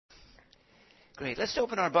Great. Let's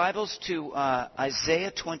open our Bibles to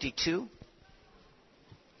Isaiah 22.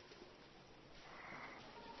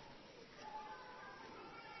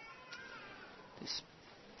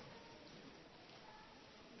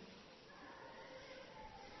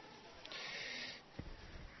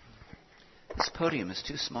 This podium is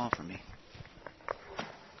too small for me.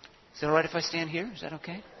 Is it all right if I stand here? Is that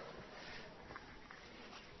okay?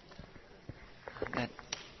 I've got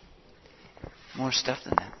more stuff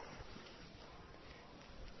than that.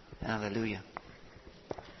 Hallelujah.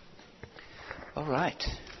 All right.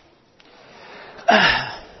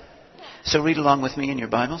 So read along with me in your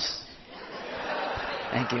Bibles.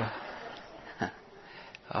 Thank you.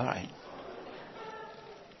 All right.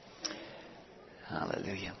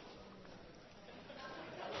 Hallelujah.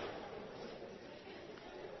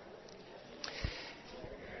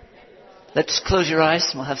 Let's close your eyes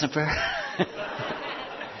and we'll have some prayer.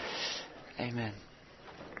 Amen.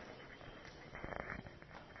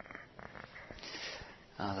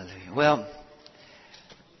 Hallelujah. Well,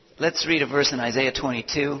 let's read a verse in Isaiah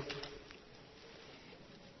 22.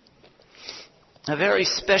 A very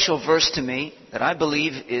special verse to me that I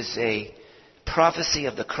believe is a prophecy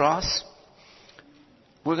of the cross.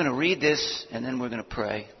 We're going to read this and then we're going to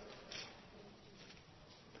pray.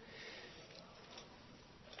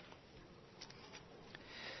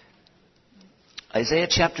 Isaiah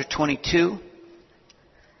chapter 22.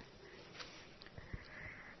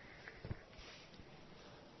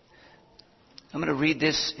 I'm going to read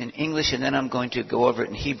this in English and then I'm going to go over it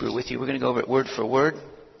in Hebrew with you. We're going to go over it word for word.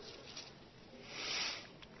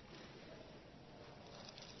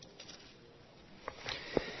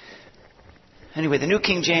 Anyway, the New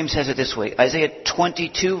King James has it this way. Isaiah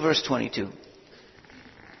 22 verse 22.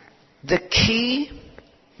 The key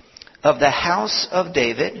of the house of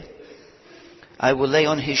David I will lay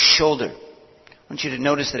on his shoulder. I want you to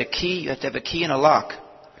notice that a key, you have to have a key and a lock.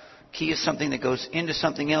 Key is something that goes into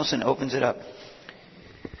something else and opens it up.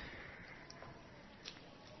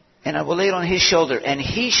 And I will lay it on his shoulder, and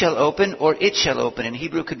he shall open, or it shall open. In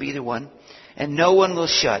Hebrew, could be either one. And no one will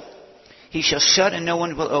shut. He shall shut, and no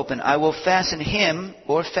one will open. I will fasten him,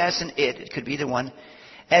 or fasten it, it could be either one,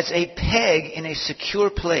 as a peg in a secure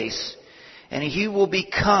place. And he will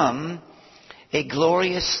become a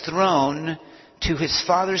glorious throne to his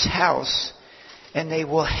father's house, and they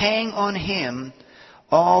will hang on him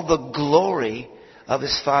all the glory of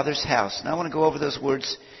his father's house. Now I want to go over those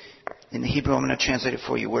words in the Hebrew. I'm going to translate it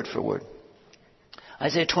for you word for word.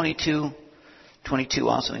 Isaiah 22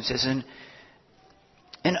 also. It says,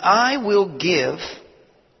 and I will give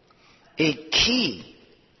a key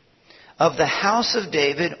of the house of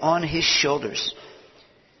David on his shoulders.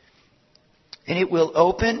 And it will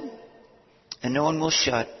open, and no one will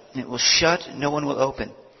shut. And it will shut, and no one will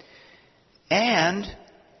open. And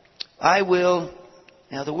I will...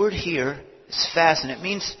 Now the word here is fasten. It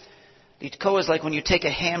means, litko is like when you take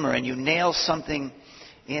a hammer and you nail something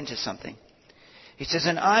into something. He says,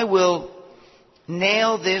 and I will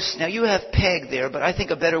nail this. Now you have peg there, but I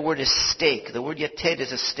think a better word is stake. The word yated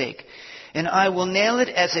is a stake. And I will nail it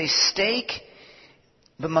as a stake,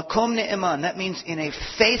 b'makom ne'eman. That means in a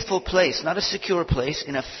faithful place, not a secure place,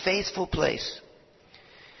 in a faithful place.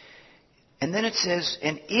 And then it says,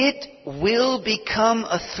 and it will become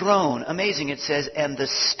a throne. Amazing, it says, and the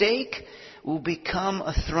stake will become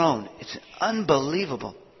a throne. It's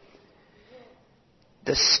unbelievable.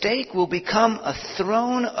 The stake will become a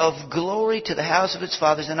throne of glory to the house of its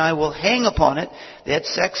fathers, and I will hang upon it, the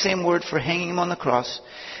exact same word for hanging him on the cross,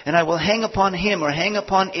 and I will hang upon him, or hang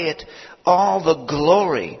upon it, all the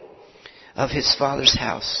glory of his father's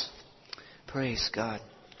house. Praise God.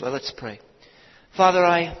 Well, let's pray. Father,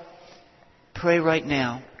 I pray right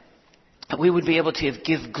now that we would be able to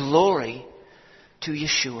give glory to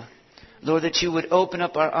Yeshua. Lord, that you would open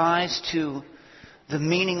up our eyes to the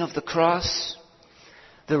meaning of the cross,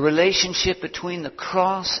 the relationship between the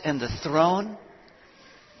cross and the throne,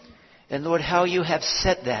 and Lord, how you have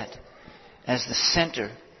set that as the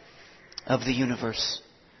center of the universe.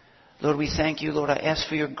 Lord, we thank you. Lord, I ask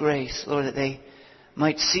for your grace, Lord, that they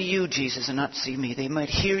might see you, Jesus, and not see me. They might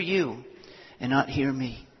hear you and not hear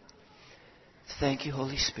me. Thank you,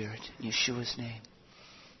 Holy Spirit, in Yeshua's name.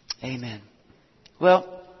 Amen.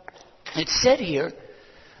 Well, it said here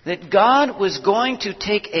that God was going to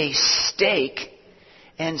take a stake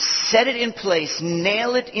and set it in place,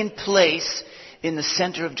 nail it in place in the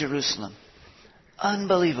center of Jerusalem.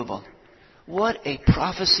 Unbelievable. What a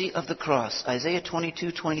prophecy of the cross. Isaiah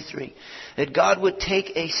 22:23. That God would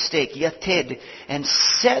take a stake, yated, and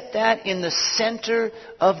set that in the center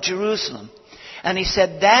of Jerusalem. And he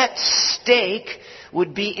said that stake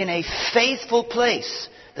would be in a faithful place.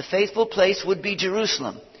 The faithful place would be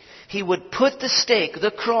Jerusalem. He would put the stake,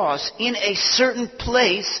 the cross, in a certain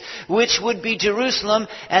place, which would be Jerusalem,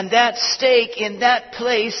 and that stake in that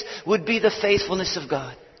place would be the faithfulness of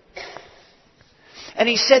God. And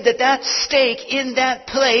he said that that stake in that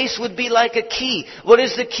place would be like a key. What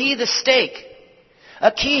is the key? The stake.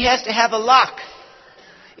 A key has to have a lock.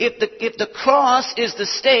 If the cross is the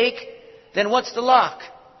stake, then what's the lock?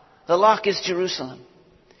 The lock is Jerusalem.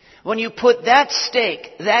 When you put that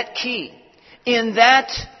stake, that key, in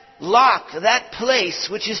that lock, that place,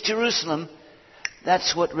 which is Jerusalem,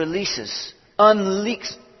 that's what opens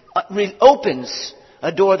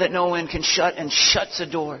a door that no one can shut, and shuts a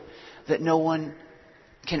door that no one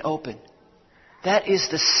can open. That is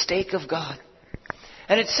the stake of God.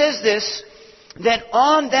 And it says this, that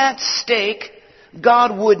on that stake,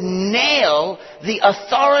 God would nail the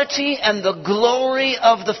authority and the glory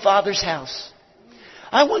of the Father's house.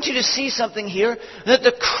 I want you to see something here, that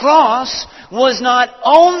the cross was not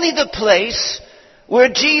only the place where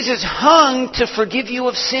Jesus hung to forgive you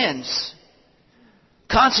of sins.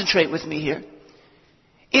 Concentrate with me here.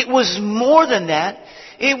 It was more than that.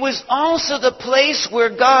 It was also the place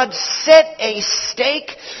where God set a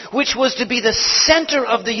stake, which was to be the center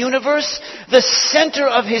of the universe, the center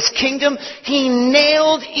of His kingdom. He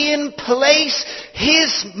nailed in place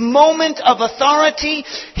His moment of authority.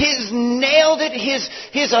 His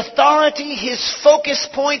authority, His focus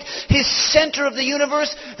point, His center of the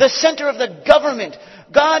universe, the center of the government.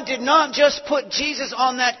 God did not just put Jesus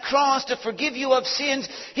on that cross to forgive you of sins.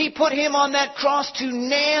 He put Him on that cross to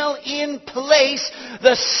nail in place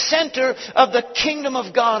the center of the kingdom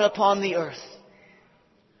of God upon the earth.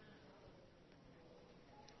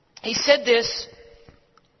 He said this.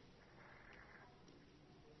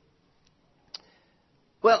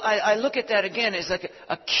 Well, I look at that again as like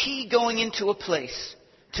a key going into a place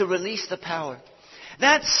to release the power.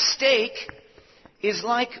 That stake is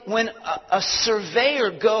like when a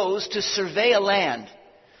surveyor goes to survey a land.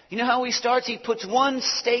 You know how he starts? He puts one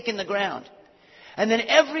stake in the ground. And then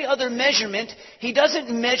every other measurement, he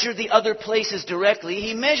doesn't measure the other places directly.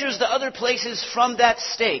 He measures the other places from that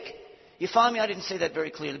stake. You follow me? I didn't say that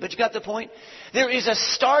very clearly, but you got the point? There is a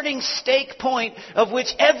starting stake point of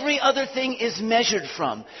which every other thing is measured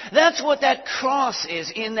from. That's what that cross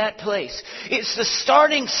is in that place. It's the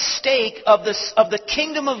starting stake of the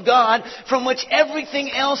kingdom of God from which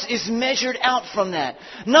everything else is measured out from that.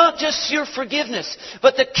 Not just your forgiveness,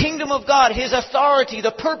 but the kingdom of God, His authority,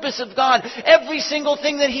 the purpose of God, every single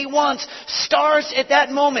thing that He wants starts at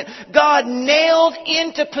that moment. God nailed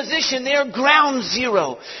into position there ground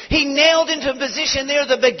zero. He nailed into position there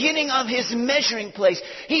the beginning of His measuring place.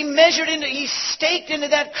 He staked into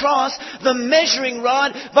that cross the measuring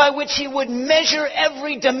rod by which He would measure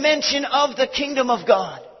every dimension of the kingdom of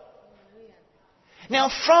God.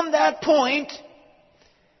 Now from that point,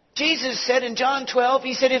 Jesus said in John 12,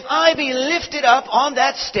 He said, if I be lifted up on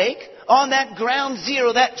that stake, on that ground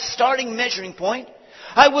zero, that starting measuring point,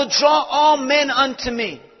 I will draw all men unto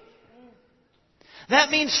me. That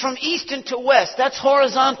means from east and to west. That's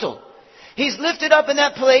horizontal. He's lifted up in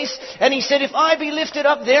that place, and He said, if I be lifted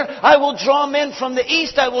up there, I will draw men from the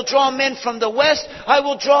east, I will draw men from the west, I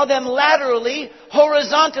will draw them laterally,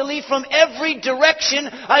 horizontally, from every direction,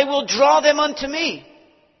 I will draw them unto me.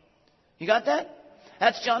 You got that?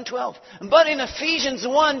 That's John 12. But in Ephesians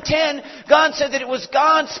 1:10, God said that it was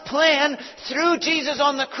God's plan through Jesus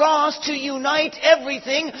on the cross to unite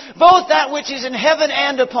everything, both that which is in heaven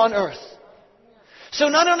and upon earth. So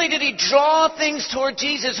not only did He draw things toward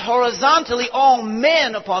Jesus horizontally, all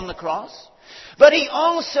men upon the cross, but He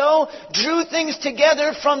also drew things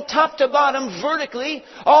together from top to bottom vertically.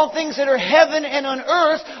 All things that are heaven and on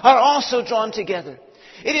earth are also drawn together.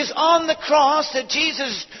 It is on the cross that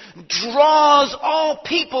Jesus draws all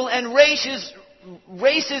people and races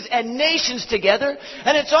and nations together.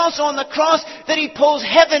 And it's also on the cross that He pulls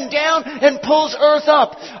heaven down and pulls earth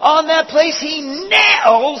up. On that place He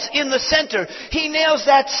nails in the center. He nails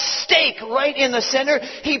that stake right in the center.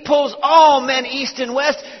 He pulls all men east and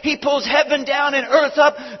west. He pulls heaven down and earth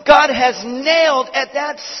up. God has nailed at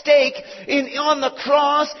that stake on the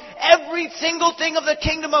cross every single thing of the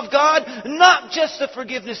kingdom of God, not just the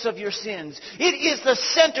forgiveness of your sins. It is the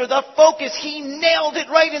center, the focus. He nailed it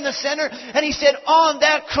right in the center, and He said, on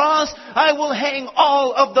that cross, I will hang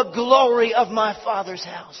all of the glory of my Father's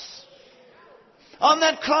house. On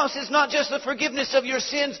that cross is not just the forgiveness of your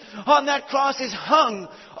sins. On that cross is hung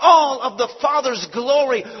all of the Father's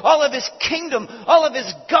glory, all of His kingdom, all of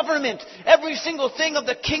His government. Every single thing of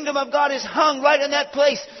the kingdom of God is hung right in that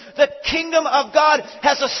place. The kingdom of God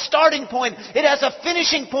has a starting point. It has a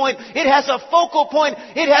finishing point. It has a focal point.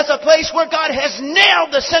 It has a place where God has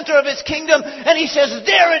nailed the center of His kingdom. And He says,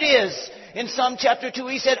 there it is. In Psalm chapter 2,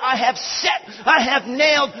 He said, I have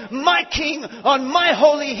nailed my king on my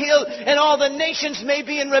holy hill, and all the nations may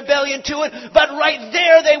be in rebellion to it, but right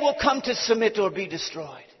there they will come to submit or be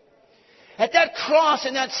destroyed. At that cross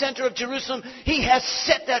in that center of Jerusalem, He has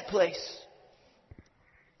set that place.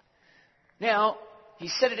 Now, He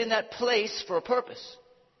set it in that place for a purpose.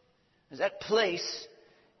 Because that place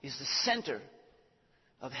is the center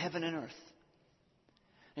of heaven and earth.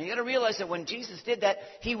 And you got to realize that when Jesus did that,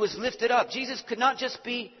 He was lifted up. Jesus could not just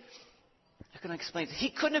be, how can I explain this? He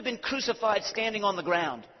couldn't have been crucified standing on the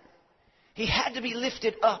ground. He had to be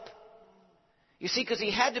lifted up. You see, because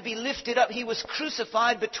He had to be lifted up. He was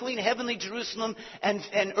crucified between heavenly Jerusalem and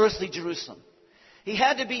earthly Jerusalem. He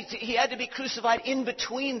had to be crucified in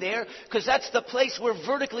between there, because that's the place where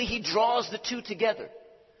vertically He draws the two together.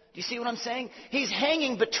 Do you see what I'm saying? He's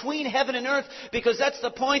hanging between heaven and earth, because that's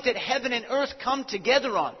the point that heaven and earth come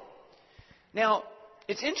together on. Now,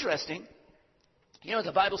 it's interesting. You know,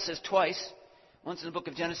 the Bible says twice, once in the book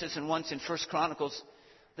of Genesis and once in 1 Chronicles,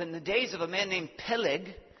 that in the days of a man named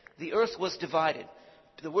Peleg, the earth was divided.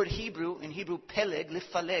 The word Hebrew, in Hebrew, Peleg,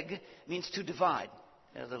 Liphaleg, means to divide.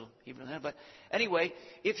 A little Hebrew there, but anyway,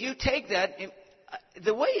 if you take that,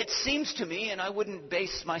 the way it seems to me, and I wouldn't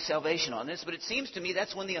base my salvation on this, but it seems to me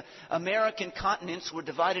that's when the American continents were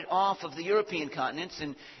divided off of the European continents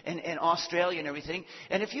and Australia and everything.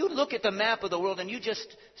 And if you look at the map of the world and you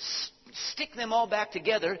just stick them all back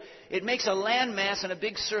together, it makes a landmass in a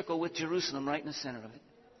big circle with Jerusalem right in the center of it.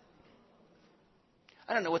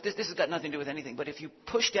 I don't know what this has got nothing to do with anything, but if you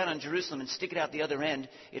push down on Jerusalem and stick it out the other end,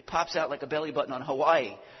 it pops out like a belly button on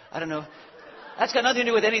Hawaii. I don't know. That's got nothing to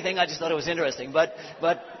do with anything. I just thought it was interesting. But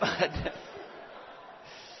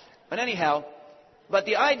anyhow, but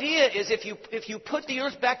the idea is if you put the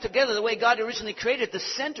earth back together the way God originally created it, the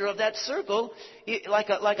center of that circle, like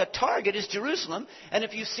a target, is Jerusalem. And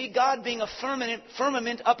if you see God being a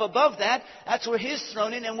firmament up above that, that's where His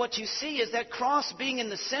throne is. And what you see is that cross being in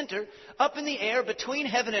the center, up in the air between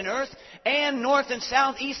heaven and earth, and north and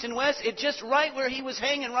south, east and west. It just right where He was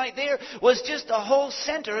hanging right there was just the whole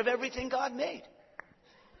center of everything God made.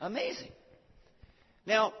 Amazing.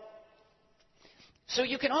 Now, so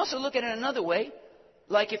you can also look at it another way.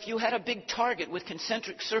 Like if you had a big target with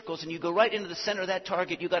concentric circles and you go right into the center of that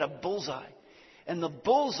target, you got a bullseye. And the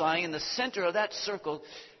bullseye in the center of that circle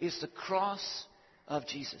is the cross of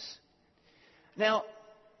Jesus. Now,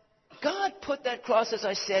 God put that cross, as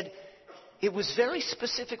I said, it was very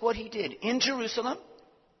specific what He did. In Jerusalem,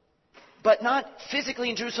 but not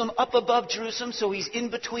physically in Jerusalem, up above Jerusalem, so He's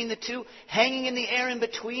in between the two, hanging in the air in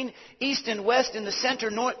between, east and west in the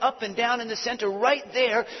center, north, up and down in the center. Right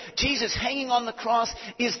there, Jesus hanging on the cross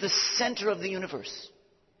is the center of the universe.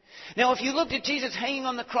 Now, if you looked at Jesus hanging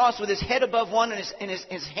on the cross with His head above one and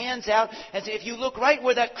his hands out, as if you look right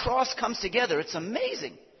where that cross comes together, it's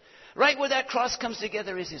amazing. Right where that cross comes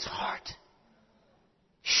together is His heart.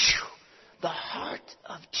 Whew. The heart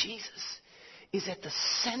of Jesus is at the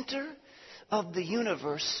center of the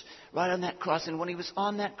universe, right on that cross. And when He was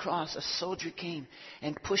on that cross, a soldier came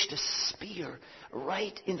and pushed a spear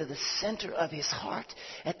right into the center of His heart,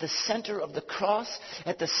 at the center of the cross,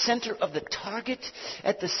 at the center of the target,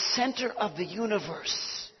 at the center of the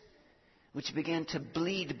universe, which began to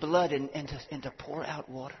bleed blood and to pour out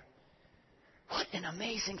water. What an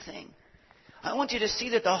amazing thing. I want you to see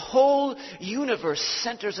that the whole universe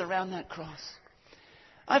centers around that cross.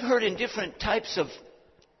 I've heard in different types of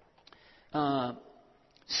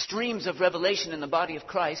streams of revelation in the body of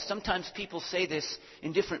Christ, sometimes people say this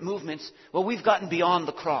in different movements, well, we've gotten beyond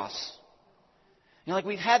the cross. You know, like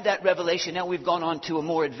we've had that revelation, now we've gone on to a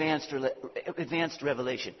more advanced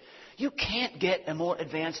revelation. You can't get a more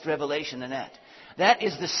advanced revelation than that. That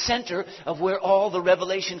is the center of where all the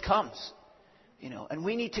revelation comes. You know, and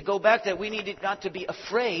we need to go back there. We need not to be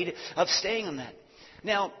afraid of staying on that.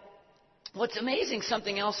 Now, what's amazing,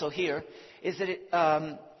 something else here, is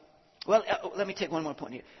that let me take one more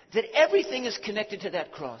point here. That everything is connected to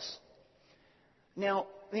that cross. Now,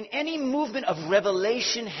 I mean, any movement of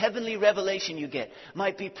revelation, heavenly revelation you get,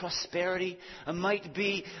 might be prosperity, might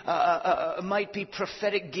be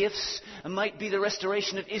prophetic gifts, might be the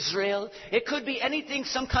restoration of Israel. It could be anything,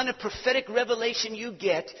 some kind of prophetic revelation you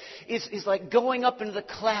get is like going up into the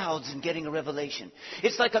clouds and getting a revelation.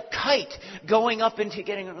 It's like a kite going up into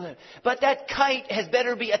getting a revelation. But that kite has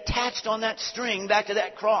better be attached on that string back to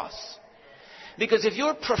that cross. Because if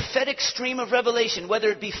your prophetic stream of revelation, whether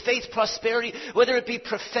it be faith prosperity, whether it be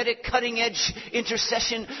prophetic cutting edge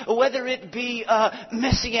intercession, or whether it be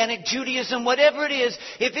messianic Judaism, whatever it is,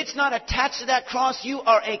 if it's not attached to that cross, you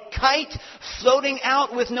are a kite floating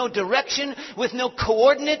out with no direction, with no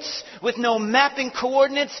coordinates, with no mapping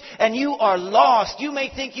coordinates, and you are lost. You may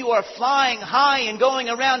think you are flying high and going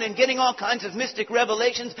around and getting all kinds of mystic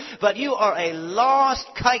revelations, but you are a lost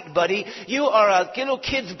kite, buddy. You are a little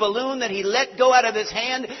kid's balloon that he let go out of his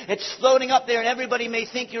hand. It's floating up there, and everybody may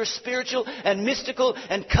think you're spiritual and mystical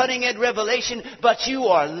and cutting edge revelation, but you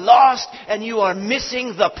are lost and you are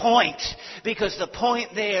missing the point, because the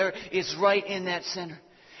point there is right in that center.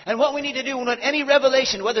 And what we need to do when any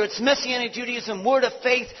revelation, whether it's Messianic Judaism, Word of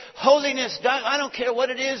Faith, holiness, I don't care what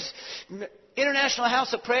it is, International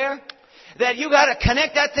House of Prayer, that you got to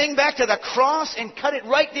connect that thing back to the cross and cut it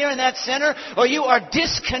right there in that center, or you are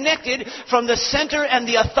disconnected from the center and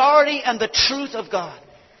the authority and the truth of God.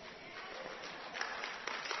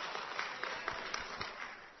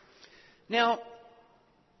 Now,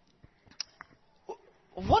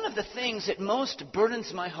 one of the things that most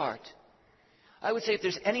burdens my heart, I would say if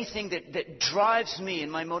there's anything that drives me in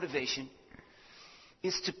my motivation,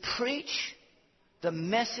 is to preach the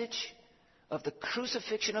message of the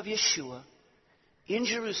crucifixion of Yeshua in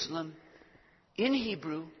Jerusalem, in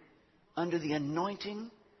Hebrew, under the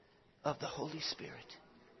anointing of the Holy Spirit.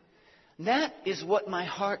 That is what my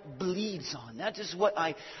heart bleeds on. That is what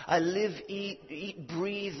I live, eat,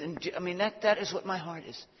 breathe. That is what my heart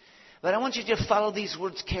is. But I want you to follow these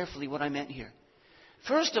words carefully, what I meant here.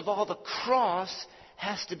 First of all, the cross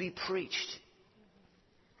has to be preached.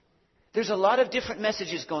 There's a lot of different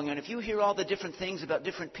messages going on. If you hear all the different things about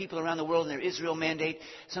different people around the world and their Israel mandate,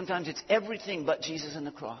 sometimes it's everything but Jesus and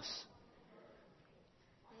the cross.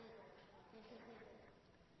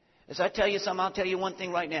 As I tell you something, I'll tell you one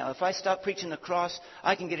thing right now. If I stop preaching the cross,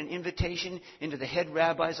 I can get an invitation into the head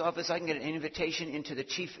rabbi's office. I can get an invitation into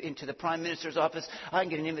the prime minister's office. I can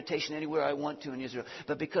get an invitation anywhere I want to in Israel.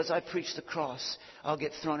 But because I preach the cross, I'll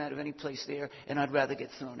get thrown out of any place there, and I'd rather get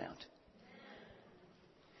thrown out.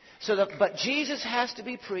 But Jesus has to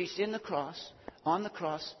be preached in the cross, on the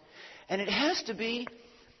cross, and it has to be,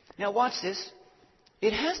 now watch this,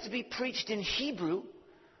 it has to be preached in Hebrew,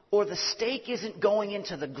 or the stake isn't going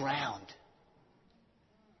into the ground.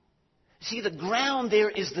 See, the ground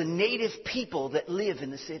there is the native people that live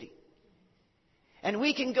in the city. And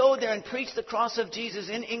we can go there and preach the cross of Jesus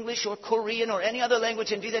in English or Korean or any other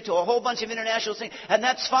language and do that to a whole bunch of international things. And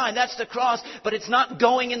that's fine. That's the cross. But it's not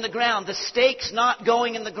going in the ground. The stake's not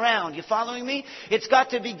going in the ground. You following me? It's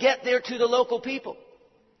got to get there to the local people.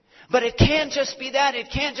 But it can't just be that.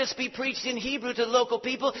 It can't just be preached in Hebrew to the local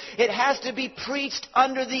people. It has to be preached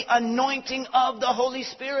under the anointing of the Holy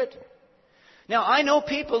Spirit. Now, I know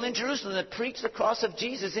people in Jerusalem that preach the cross of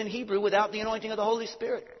Jesus in Hebrew without the anointing of the Holy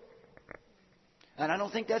Spirit. And I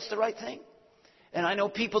don't think that's the right thing. And I know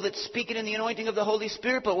people that speak it in the anointing of the Holy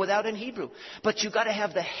Spirit, but without in Hebrew. But you've got to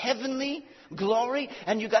have the heavenly glory,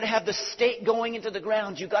 and you've got to have the stake going into the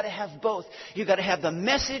ground. You've got to have both. You've got to have the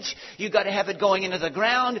message, you've got to have it going into the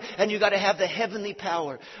ground, and you've got to have the heavenly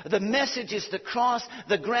power. The message is the cross,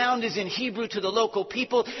 the ground is in Hebrew to the local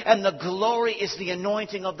people, and the glory is the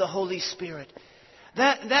anointing of the Holy Spirit.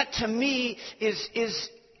 That to me is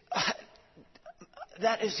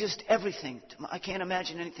that is just everything. I can't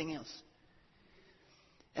imagine anything else.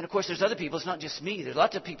 And of course, there's other people. It's not just me. There's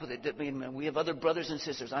lots of people we have other brothers and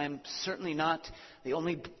sisters. I am certainly not the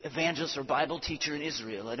only evangelist or Bible teacher in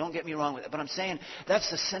Israel. Don't get me wrong with that. But I'm saying that's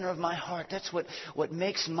the center of my heart. That's what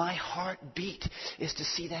makes my heart beat, is to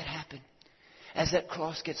see that happen. As that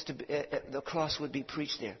cross the cross would be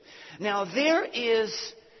preached there. Now, there is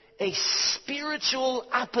a spiritual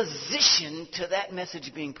opposition to that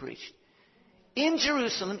message being preached. In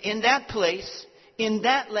Jerusalem, in that place, in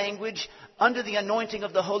that language, under the anointing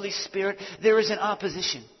of the Holy Spirit, there is an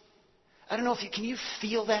opposition. I don't know if can you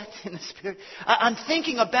feel that in the Spirit? I'm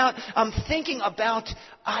thinking about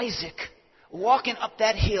Isaac walking up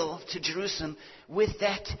that hill to Jerusalem with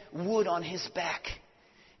that wood on his back.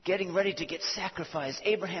 getting ready to get sacrificed.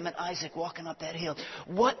 Abraham and Isaac walking up that hill.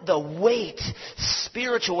 What the weight,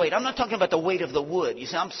 spiritual weight. I'm not talking about the weight of the wood. You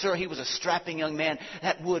see, I'm sure he was a strapping young man.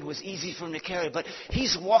 That wood was easy for him to carry. But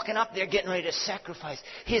he's walking up there getting ready to sacrifice.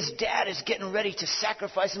 His dad is getting ready to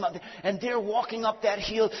sacrifice him up there. And they're walking up that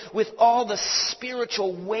hill with all the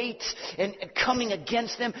spiritual weight and coming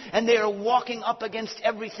against them. And they are walking up against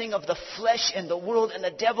everything of the flesh and the world and the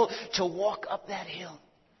devil to walk up that hill.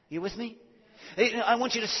 You with me? I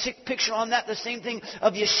want you to picture on that the same thing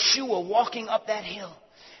of Yeshua walking up that hill,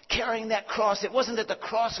 carrying that cross. It wasn't that the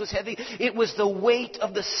cross was heavy. It was the weight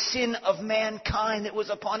of the sin of mankind that was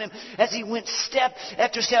upon him as he went step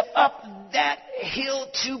after step up that hill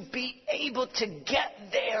to be able to get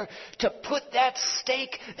there, to put that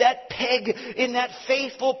stake, that peg in that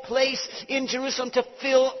faithful place in Jerusalem to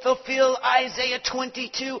fulfill Isaiah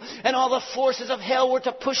 22. And all the forces of hell were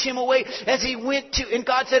to push him away as he went to. And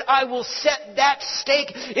God said, I will set that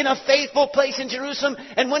stake in a faithful place in Jerusalem.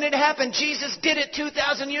 And when it happened, Jesus did it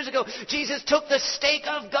 2,000 years ago. Jesus took the stake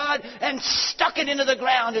of God and stuck it into the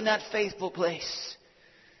ground in that faithful place.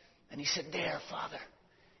 And he said, there, Father,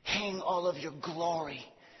 hang all of your glory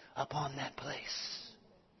upon that place.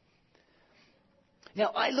 Now,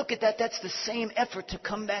 I look at that. That's the same effort to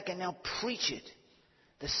come back and now preach it.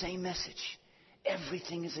 The same message.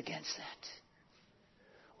 Everything is against that.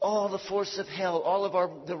 All the force of hell, all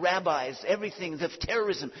of the rabbis, everything, the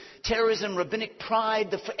terrorism, rabbinic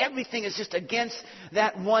pride, everything is just against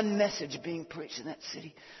that one message being preached in that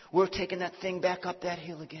city. We're taking that thing back up that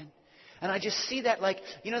hill again. And I just see that like,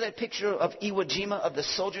 you know that picture of Iwo Jima, of the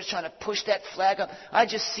soldiers trying to push that flag up? I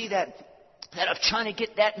just see that of trying to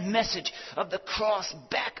get that message of the cross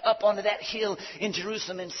back up onto that hill in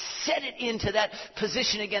Jerusalem and set it into that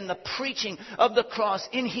position again. The preaching of the cross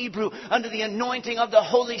in Hebrew under the anointing of the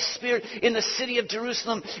Holy Spirit in the city of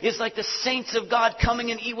Jerusalem is like the saints of God coming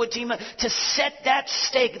in Iwo Jima to set that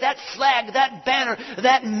stake, that flag, that banner,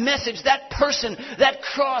 that message, that person, that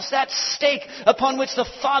cross, that stake upon which the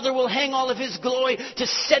Father will hang all of His glory to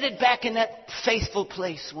set it back in that faithful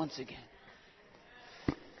place once again.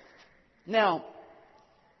 Now,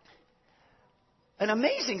 an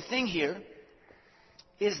amazing thing here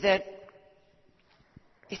is that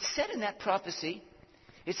it's said in that prophecy,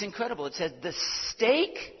 it's incredible. It says, the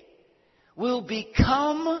stake will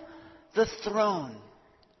become the throne.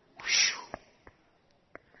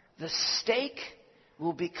 The stake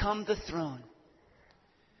will become the throne.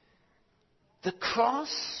 The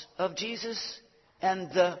cross of Jesus and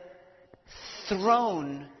the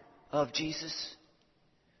throne of Jesus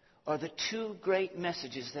are the two great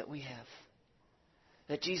messages that we have.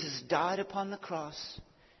 That Jesus died upon the cross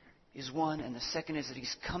is one, and the second is that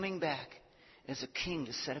He's coming back as a king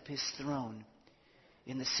to set up His throne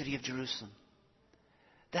in the city of Jerusalem.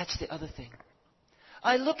 That's the other thing.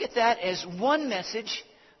 I look at that as one message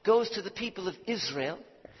goes to the people of Israel.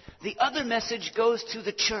 The other message goes to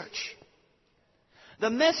the church.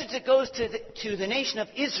 The message that goes to the nation of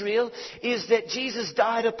Israel is that Jesus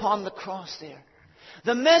died upon the cross there.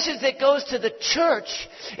 The message that goes to the church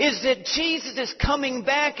is that Jesus is coming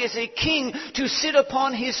back as a king to sit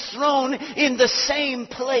upon His throne in the same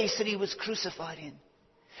place that He was crucified in.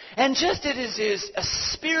 And just as it is a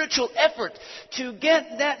spiritual effort to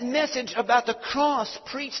get that message about the cross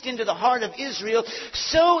preached into the heart of Israel,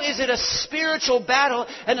 so is it a spiritual battle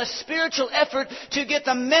and a spiritual effort to get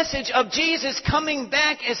the message of Jesus coming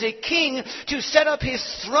back as a king to set up His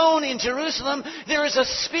throne in Jerusalem. There is a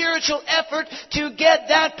spiritual effort to get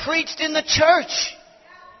that preached in the church.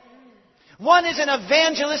 One is an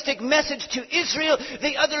evangelistic message to Israel.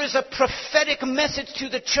 The other is a prophetic message to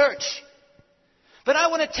the church. But I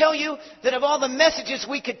want to tell you that of all the messages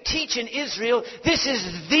we could teach in Israel, this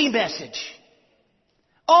is the message.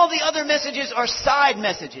 All the other messages are side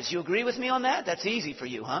messages. You agree with me on that? That's easy for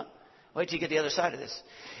you, huh? Wait till you get the other side of this.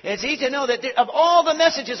 It's easy to know that of all the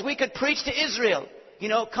messages we could preach to Israel, you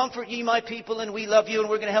know, comfort ye my people and we love you and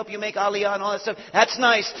we're going to help you make Aliyah and all that stuff. That's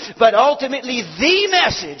nice. But ultimately the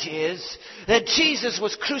message is that Jesus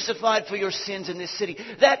was crucified for your sins in this city.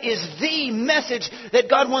 That is the message that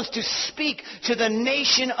God wants to speak to the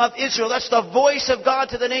nation of Israel. That's the voice of God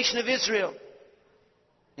to the nation of Israel.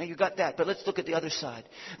 Now you got that, but let's look at the other side.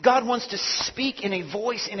 God wants to speak in a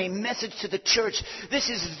voice, in a message to the church. This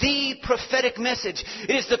is the prophetic message.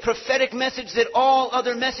 It is the prophetic message that all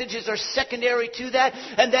other messages are secondary to that,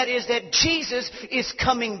 and that is that Jesus is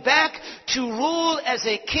coming back to rule as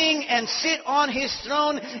a king and sit on His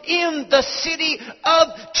throne in the city of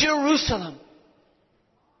Jerusalem.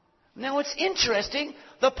 Now it's interesting,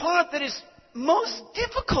 the part that is most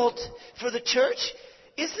difficult for the church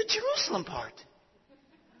is the Jerusalem part.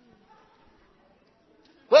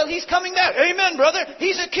 Well, he's coming back. Amen, brother.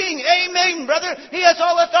 He's a king. Amen, brother. He has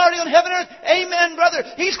all authority on heaven and earth. Amen, brother.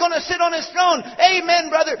 He's going to sit on his throne. Amen,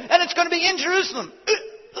 brother. And it's going to be in Jerusalem.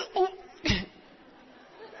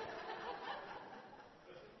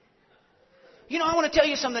 You know, I want to tell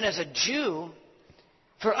you something as a Jew.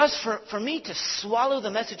 For me to swallow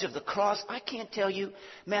the message of the cross, I can't tell you,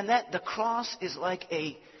 man, that the cross is like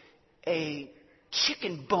a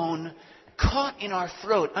chicken bone caught in our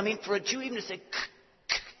throat. I mean, for a Jew even to say,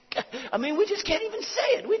 I mean, we just can't even say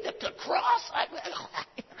it. The cross,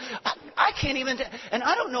 I can't even, and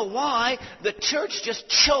I don't know why the church just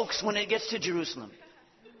chokes when it gets to Jerusalem.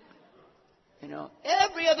 You know,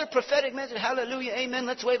 every other prophetic message, hallelujah, amen,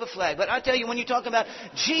 let's wave a flag. But I tell you, when you talk about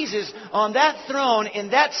Jesus on that throne,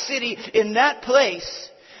 in that city, in that place,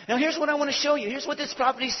 now here's what I want to show you. Here's what this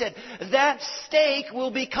prophecy said. That stake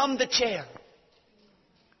will become the chair.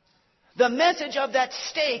 The message of that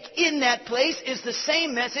stake in that place is the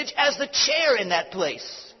same message as the chair in that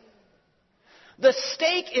place. The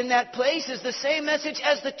stake in that place is the same message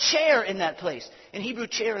as the chair in that place. In Hebrew,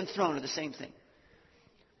 chair and throne are the same thing.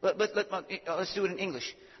 But let's do it in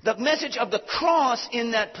English. The message of the cross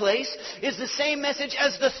in that place is the same message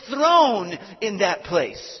as the throne in that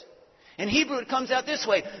place. In Hebrew, it comes out this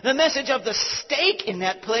way. The message of the stake in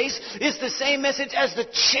that place is the same message as the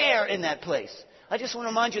chair in that place. I just want to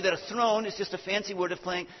remind you that a throne is just a fancy word of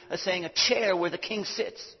saying a chair where the king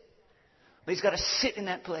sits. But he's got to sit in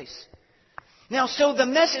that place. Now, so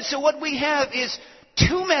what we have is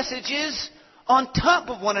two messages on top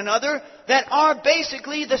of one another that are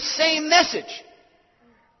basically the same message.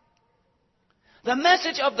 The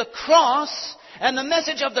message of the cross and the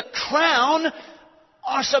message of the crown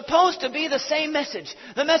are supposed to be the same message.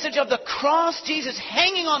 The message of the cross, Jesus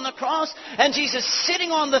hanging on the cross, and Jesus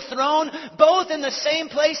sitting on the throne, both in the same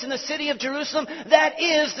place in the city of Jerusalem, that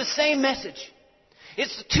is the same message.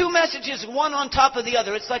 It's two messages, one on top of the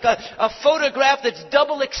other. It's like a photograph that's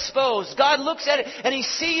double exposed. God looks at it and He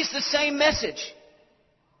sees the same message.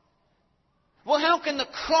 Well, how can the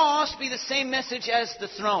cross be the same message as the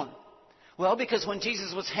throne? Well, because when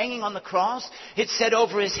Jesus was hanging on the cross, it said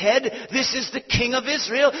over His head, "This is the King of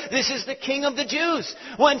Israel. This is the King of the Jews."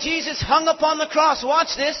 When Jesus hung upon the cross,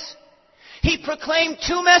 watch this, He proclaimed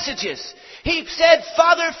two messages. He said,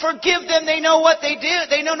 "Father, forgive them. They know what they do.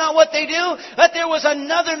 They know not what they do." But there was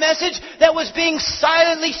another message that was being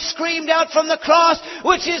silently screamed out from the cross,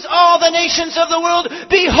 which is, "All the nations of the world,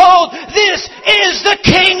 behold, this is the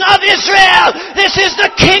King of Israel. This is the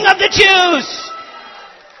King of the Jews."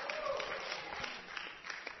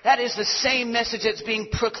 That is the same message that's being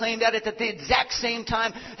proclaimed out at the exact same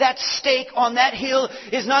time. That stake on that hill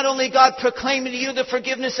is not only God proclaiming to you the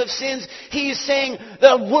forgiveness of sins. He is saying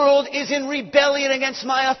the world is in rebellion against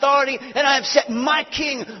my authority, and I have set my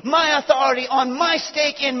king, my authority on my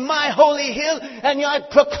stake in my holy hill, and I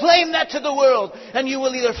proclaim that to the world, and you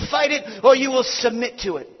will either fight it or you will submit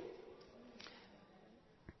to it.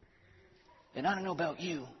 And I don't know about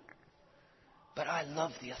you, but I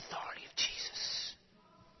love the authority of Jesus.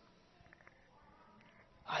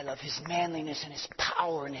 I love His manliness and His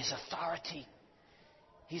power and His authority.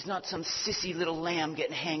 He's not some sissy little lamb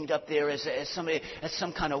getting hanged up there as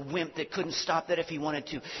some kind of wimp that couldn't stop that if he wanted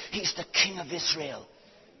to. He's the King of Israel.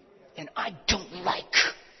 And I don't like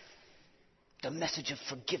the message of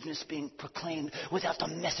forgiveness being proclaimed without the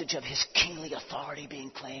message of His kingly authority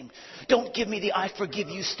being claimed. Don't give me the "I forgive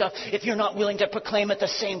you" stuff if you're not willing to proclaim at the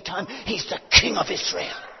same time, He's the King of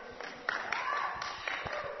Israel.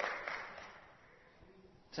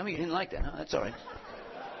 Some of you didn't like that, huh? That's all right.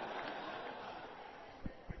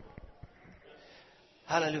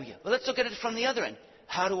 Hallelujah. Well, let's look at it from the other end.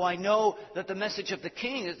 How do I know that the message of the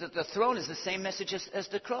king, is that the throne, is the same message as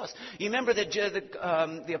the cross? You remember that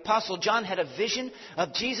the Apostle John had a vision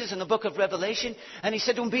of Jesus in the book of Revelation, and he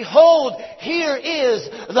said to him, "Behold, here is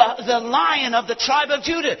the Lion of the tribe of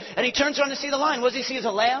Judah." And he turns around to see the lion. What does he see as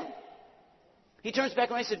a lamb? He turns back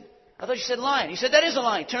around and he said, "I thought you said lion." He said, "That is a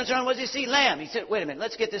lion." He turns around, what does he see? Lamb. He said, "Wait a minute,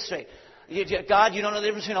 let's get this straight. God, you don't know the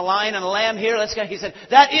difference between a lion and a lamb here?" He said,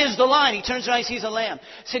 "That is the lion." He turns around, he sees a lamb.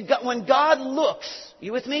 He said, when God looks,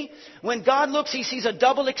 you with me? When God looks, He sees a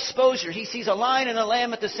double exposure. He sees a lion and a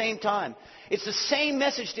lamb at the same time. It's the same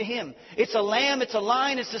message to Him. It's a lamb, it's a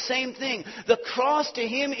lion, it's the same thing. The cross to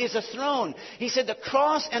Him is a throne. He said the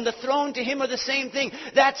cross and the throne to Him are the same thing.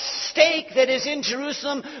 That stake that is in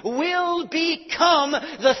Jerusalem will become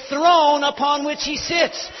the throne upon which He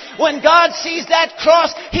sits. When God sees that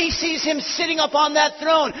cross, He sees Him sitting upon that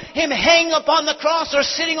throne. Him hanging upon the cross or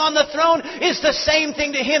sitting on the throne is the same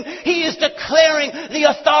thing to Him. He is declaring the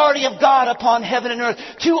authority of God upon heaven and earth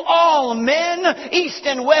to all men, east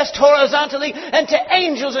and west, horizontally, and to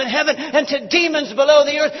angels in heaven and to demons below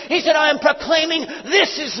the earth. He said, I am proclaiming,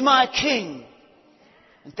 this is my King.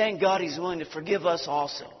 And thank God He's willing to forgive us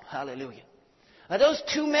also. Hallelujah. Now those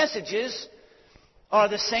two messages are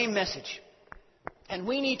the same message. And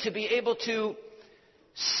we need to be able to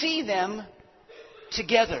see them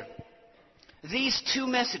together. These two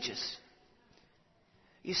messages.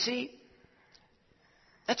 You see,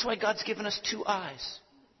 that's why God's given us two eyes.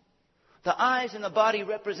 The eyes in the body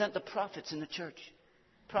represent the prophets in the church.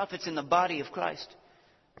 Prophets in the body of Christ.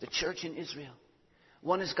 The church in Israel.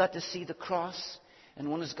 One has got to see the cross and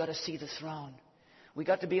one has got to see the throne. We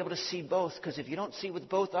got to be able to see both, because if you don't see with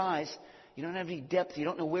both eyes, you don't have any depth, you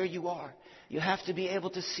don't know where you are. You have to be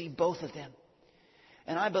able to see both of them.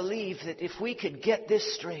 And I believe that if we could get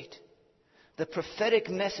this straight, the prophetic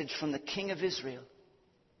message from the King of Israel,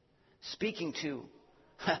 speaking to,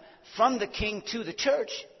 from the King to the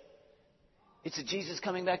church, it's a Jesus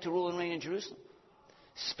coming back to rule and reign in Jerusalem.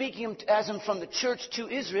 Speaking as him from the church to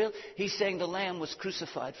Israel, he's saying the Lamb was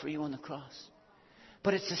crucified for you on the cross.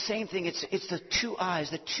 But it's the same thing. It's the two eyes.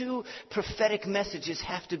 The two prophetic messages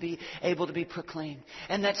have to be able to be proclaimed.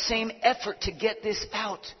 And that same effort to get this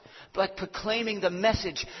out, but proclaiming the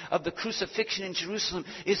message of the crucifixion in Jerusalem,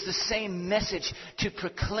 is the same message to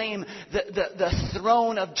proclaim the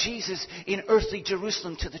throne of Jesus in earthly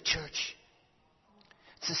Jerusalem to the church.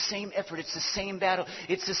 It's the same effort. It's the same battle.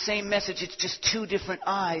 It's the same message. It's just two different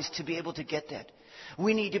eyes to be able to get that.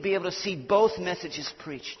 We need to be able to see both messages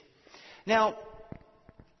preached. Now,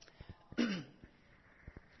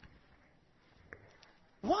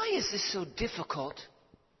 why is this so difficult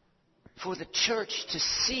for the church to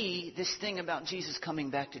see this thing about Jesus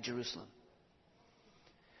coming back to Jerusalem?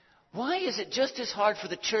 Why is it just as hard for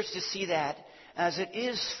the church to see that as it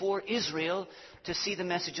is for Israel to see the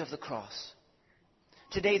message of the cross?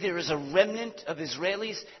 Today there is a remnant of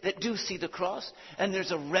Israelis that do see the cross, and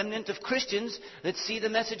there's a remnant of Christians that see the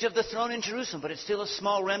message of the throne in Jerusalem, but it's still a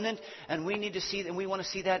small remnant, and we need to see, and we want to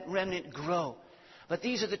see that remnant grow. But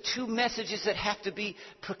these are the two messages that have to be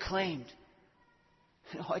proclaimed.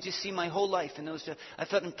 I just see my whole life in those two. I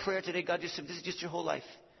felt in prayer today, God just said, this is just your whole life.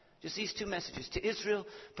 Just these two messages. To Israel,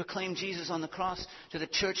 proclaim Jesus on the cross. To the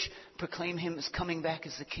church, proclaim Him as coming back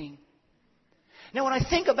as the King. Now, when I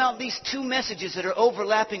think about these two messages that are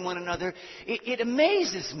overlapping one another, it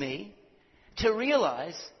amazes me to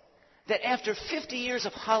realize that after 50 years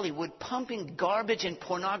of Hollywood pumping garbage and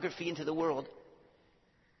pornography into the world,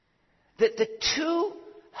 that the two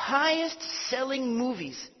highest selling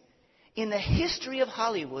movies in the history of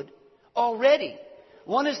Hollywood already,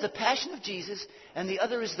 one is The Passion of Jesus and the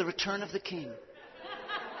other is The Return of the King.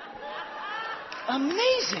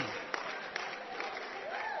 Amazing.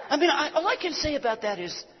 I mean, all I can say about that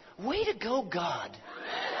is, way to go, God.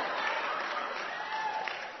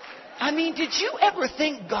 I mean, did you ever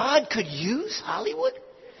think God could use Hollywood?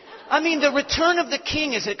 I mean, the Return of the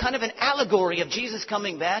King is a kind of an allegory of Jesus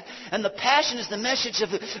coming back, and the Passion is the message of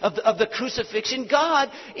the crucifixion. God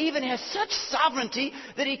even has such sovereignty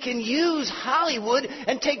that He can use Hollywood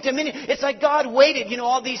and take dominion. It's like God waited,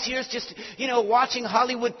 all these years just, watching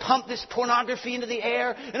Hollywood pump this pornography into the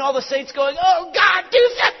air, and all the saints going, oh, God, do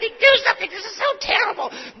something, this is so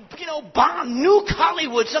terrible. Bomb, nuke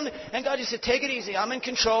Hollywood, something. And God just said, take it easy, I'm in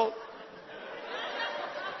control.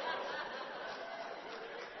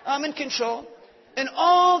 I'm in control. And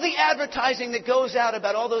all the advertising that goes out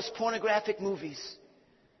about all those pornographic movies,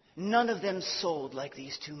 none of them sold like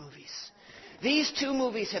these two movies. These two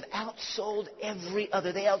movies have outsold every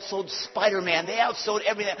other. They outsold Spider-Man. They outsold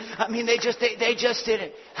everything. I mean, they just did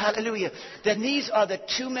it. Hallelujah. Then these are the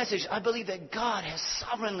two messages. I believe that God has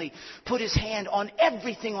sovereignly put His hand on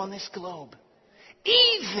everything on this globe.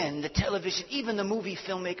 Even the television, even the movie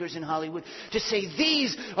filmmakers in Hollywood, to say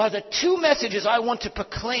these are the two messages I want to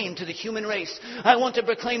proclaim to the human race. I want to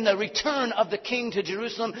proclaim the return of the King to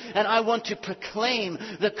Jerusalem, and I want to proclaim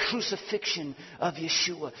the crucifixion of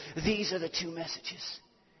Yeshua. These are the two messages.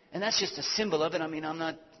 And that's just a symbol of it. I mean, I'm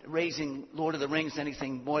not raising Lord of the Rings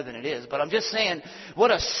anything more than it is, but I'm just saying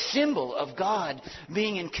what a symbol of God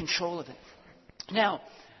being in control of it. Now,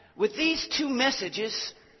 with these two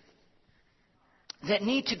messages that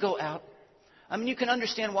need to go out. I mean, you can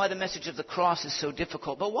understand why the message of the cross is so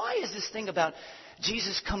difficult. But why is this thing about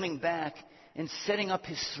Jesus coming back and setting up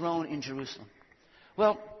His throne in Jerusalem?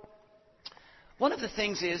 Well, one of the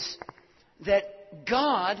things is that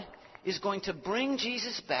God is going to bring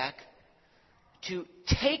Jesus back to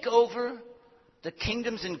take over the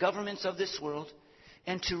kingdoms and governments of this world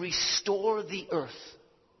and to restore the earth.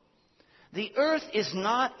 The earth is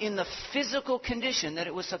not in the physical condition that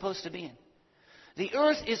it was supposed to be in. The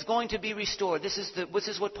earth is going to be restored. This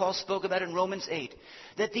is what Paul spoke about in Romans 8.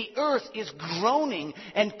 That the earth is groaning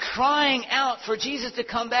and crying out for Jesus to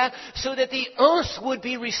come back so that the earth would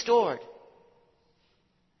be restored.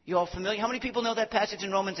 You all familiar? How many people know that passage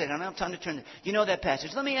in Romans 8? I don't have time to turn there. You know that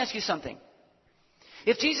passage. Let me ask you something.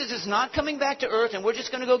 If Jesus is not coming back to earth and we're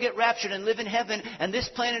just going to go get raptured and live in heaven and this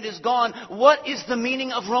planet is gone, what is the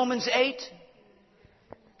meaning of Romans 8?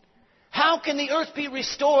 How can the earth be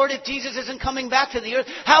restored if Jesus isn't coming back to the earth?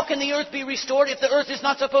 How can the earth be restored if the earth is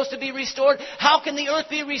not supposed to be restored? How can the earth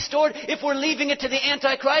be restored if we're leaving it to the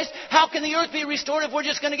Antichrist? How can the earth be restored if we're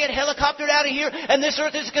just going to get helicoptered out of here and this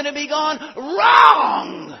earth is going to be gone?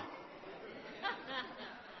 Wrong!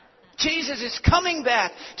 Jesus is coming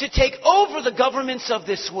back to take over the governments of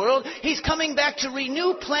this world. He's coming back to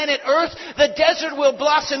renew planet Earth. The desert will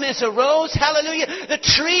blossom as a rose. Hallelujah. The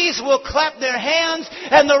trees will clap their hands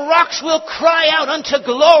and the rocks will cry out unto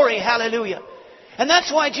glory. Hallelujah. And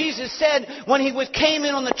that's why Jesus said when he came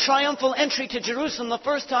in on the triumphal entry to Jerusalem the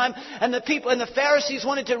first time and the people and the Pharisees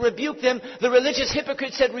wanted to rebuke them, the religious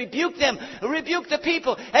hypocrites said, rebuke them, rebuke the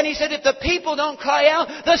people. And he said, if the people don't cry out,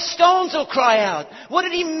 the stones will cry out. What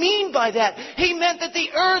did he mean by that? He meant that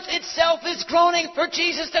the earth itself is groaning for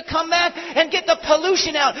Jesus to come back and get the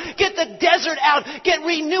pollution out, get the desert out,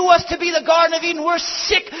 renew us to be the Garden of Eden. We're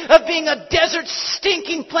sick of being a desert,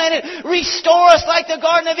 stinking planet. Restore us like the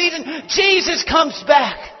Garden of Eden. Jesus comes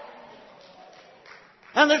back.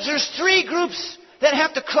 And there's three groups that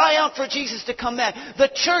have to cry out for Jesus to come back. The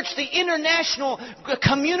church, the international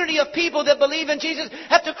community of people that believe in Jesus,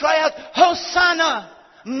 have to cry out, Hosanna,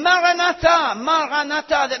 Maranatha,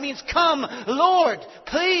 Maranatha. That means come, Lord,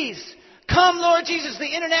 please. Come, Lord Jesus. The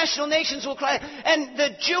international nations will cry. And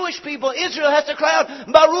the Jewish people, Israel, has to cry out,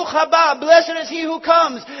 Baruch haba, blessed is he who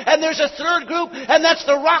comes. And there's a third group, and that's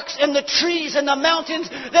the rocks and the trees and the mountains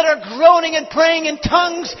that are groaning and praying in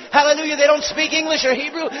tongues. Hallelujah. They don't speak English or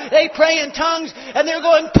Hebrew. They pray in tongues, and they're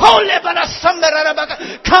going,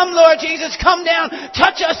 come, Lord Jesus, come down,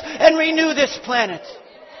 touch us, and renew this planet.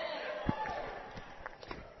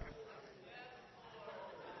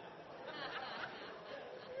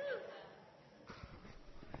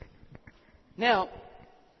 Now,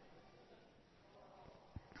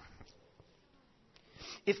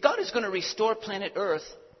 if God is going to restore planet Earth,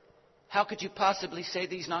 how could you possibly say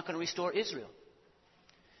that He's not going to restore Israel?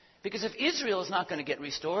 Because if Israel is not going to get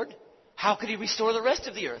restored, how could He restore the rest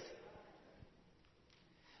of the earth?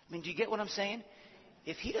 I mean, do you get what I'm saying?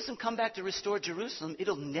 If He doesn't come back to restore Jerusalem,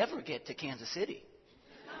 it'll never get to Kansas City.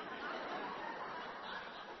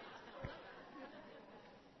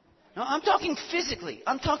 No, I'm talking physically.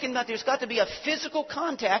 I'm talking about there's got to be a physical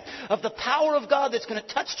contact of the power of God that's going to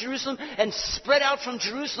touch Jerusalem and spread out from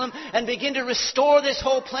Jerusalem and begin to restore this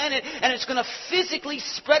whole planet. And it's going to physically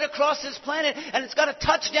spread across this planet and it's got to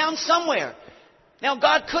touch down somewhere. Now,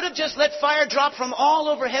 God could have just let fire drop from all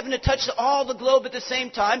over heaven to touch all the globe at the same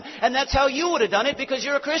time. And that's how you would have done it because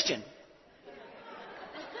you're a Christian.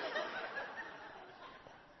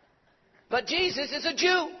 But Jesus is a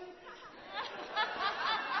Jew.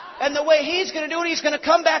 And the way He's going to do it, He's going to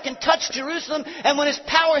come back and touch Jerusalem. And when His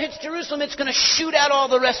power hits Jerusalem, it's going to shoot out all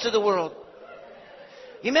the rest of the world.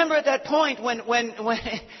 You remember at that point when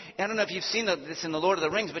I don't know if you've seen this in The Lord of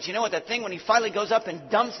the Rings, but you know what that thing, when he finally goes up and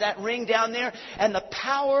dumps that ring down there, and the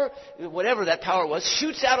power, whatever that power was,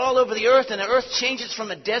 shoots out all over the earth, and the earth changes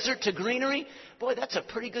from a desert to greenery. Boy, that's a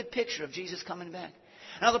pretty good picture of Jesus coming back.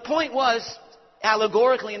 Now the point was,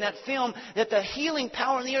 allegorically in that film, that the healing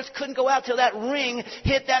power in the earth couldn't go out till that ring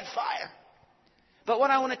hit that fire. But what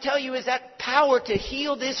I want to tell you is that power to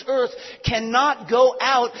heal this earth cannot go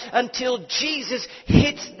out until Jesus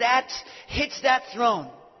hits that throne.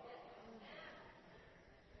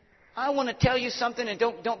 I want to tell you something, and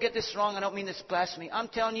don't get this wrong. I don't mean this blasphemy. I'm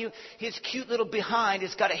telling you, his cute little behind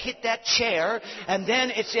has got to hit that chair, and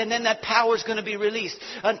then that power is going to be released.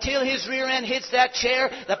 Until his rear end hits that chair,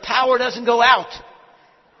 the power doesn't go out,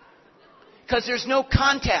 because there's no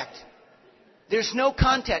contact. There's no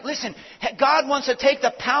contact. Listen, God wants to take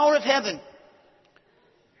the power of heaven.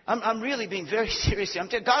 I'm really being very serious here.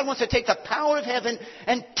 God wants to take the power of heaven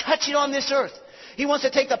and touch it on this earth. He wants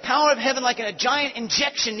to take the power of heaven like in a giant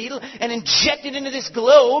injection needle and inject it into this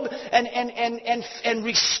globe and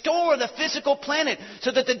restore the physical planet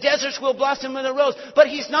so that the deserts will blossom with a rose. But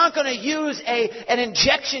He's not going to use an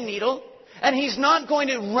injection needle, and He's not going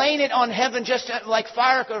to rain it on heaven just like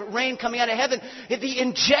fire or rain coming out of heaven. The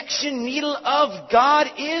injection needle of God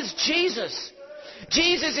is Jesus.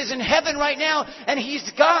 Jesus is in heaven right now, and He's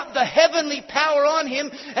got the heavenly power on Him,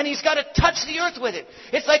 and He's got to touch the earth with it.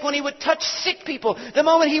 It's like when He would touch sick people. The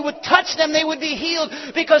moment He would touch them, they would be healed,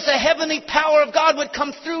 because the heavenly power of God would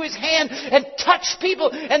come through His hand and touch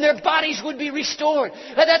people, and their bodies would be restored.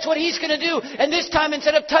 And that's what He's going to do. And this time,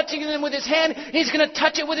 instead of touching them with His hand, He's going to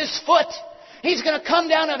touch it with His foot. He's going to come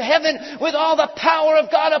down of heaven with all the power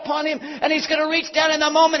of God upon Him. And He's going to reach down, and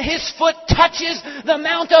the moment His foot touches the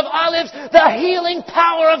Mount of Olives, the healing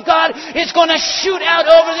power of God is going to shoot out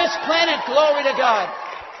over this planet. Glory to God.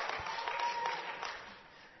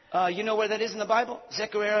 You know where that is in the Bible?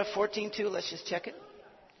 Zechariah 14:2. Let's just check it.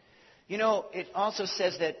 You know, it also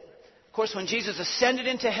says that, of course, when Jesus ascended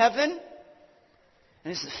into heaven,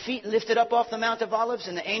 and his feet lifted up off the Mount of Olives,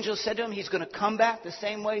 and the angel said to Him, He's going to come back the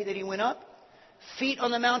same way that He went up. Feet on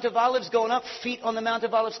the Mount of Olives going up, feet on the Mount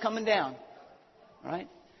of Olives coming down. All right?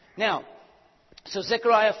 Now, so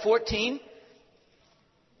Zechariah 14.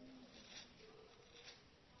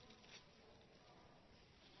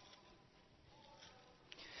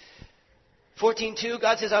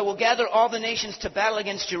 God says, I will gather all the nations to battle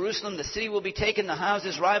against Jerusalem. The city will be taken, the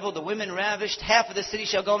houses rivaled, the women ravished. Half of the city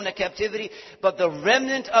shall go into captivity, but the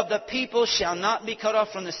remnant of the people shall not be cut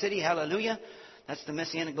off from the city. Hallelujah. That's the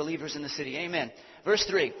Messianic believers in the city. Amen. Verse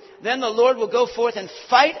 3. Then the Lord will go forth and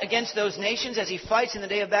fight against those nations as He fights in the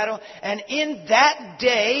day of battle. And in that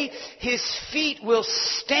day, His feet will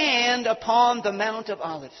stand upon the Mount of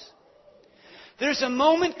Olives. There's a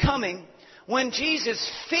moment coming when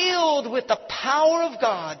Jesus, filled with the power of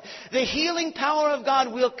God, the healing power of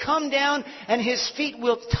God, will come down and His feet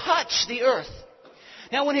will touch the earth.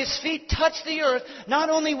 Now, when His feet touch the earth, not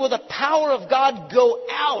only will the power of God go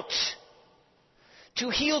out to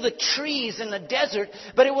heal the trees in the desert,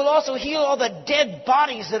 but it will also heal all the dead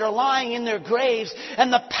bodies that are lying in their graves.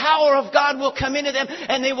 And the power of God will come into them,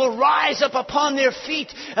 and they will rise up upon their feet,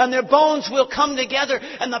 and their bones will come together,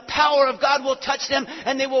 and the power of God will touch them,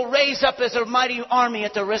 and they will raise up as a mighty army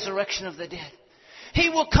at the resurrection of the dead. He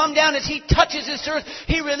will come down as He touches this earth.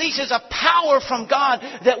 He releases a power from God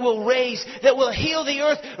that will heal the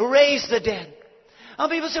earth, raise the dead.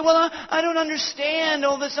 People say, well, I don't understand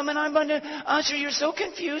all this. Usher, you're so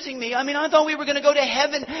confusing me. I thought we were going to go to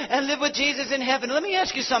heaven and live with Jesus in heaven. Let me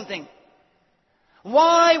ask you something.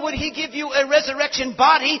 Why would He give you a resurrection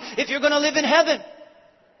body if you're going to live in heaven?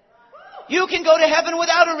 You can go to heaven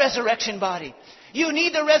without a resurrection body. You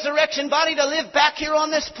need the resurrection body to live back here on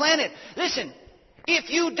this planet. Listen, if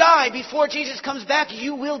you die before Jesus comes back,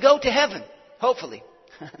 you will go to heaven. Hopefully.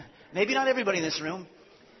 Maybe not everybody in this room.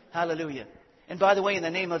 Hallelujah. And by the way, in the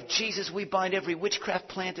name of Jesus, we bind every witchcraft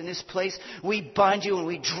plant in this place. We bind you and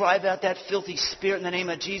we drive out that filthy spirit in the name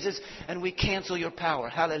of Jesus, and we cancel your power.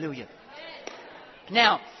 Hallelujah.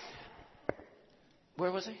 Now,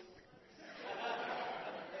 where was I?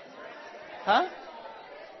 Huh?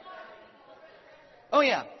 Oh,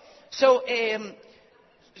 yeah. So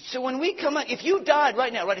when we come out, if you died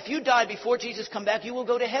right now, if you died before Jesus come back, you will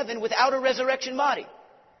go to heaven without a resurrection body.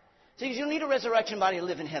 So you don't need a resurrection body to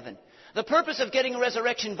live in heaven. The purpose of getting a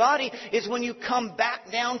resurrection body is when you come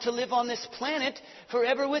back down to live on this planet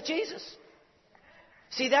forever with Jesus.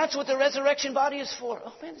 See, that's what the resurrection body is for.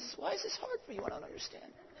 Oh man, why is this hard for you? I don't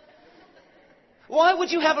understand. Why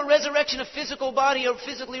would you have a resurrection, a physical body, or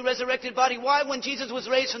physically resurrected body? Why, when Jesus was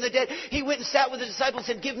raised from the dead, He went and sat with the disciples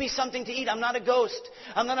and said, give me something to eat. I'm not a ghost.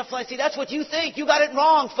 I'm not a fly. See, that's what you think. You got it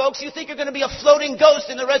wrong, folks. You think you're going to be a floating ghost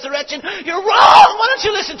in the resurrection. You're wrong. Why don't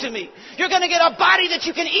you listen to me? You're going to get a body that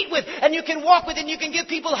you can eat with, and you can walk with, and you can give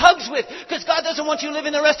people hugs with, because God doesn't want you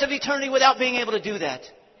living the rest of eternity without being able to do that.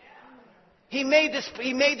 He made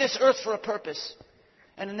this earth for a purpose.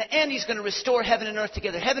 And in the end, He's going to restore heaven and earth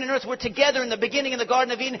together. Heaven and earth were together in the beginning in the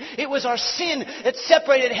Garden of Eden. It was our sin that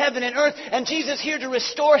separated heaven and earth. And Jesus is here to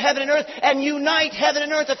restore heaven and earth and unite heaven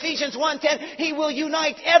and earth. Ephesians 1:10, He will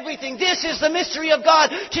unite everything. This is the mystery of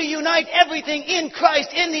God, to unite everything in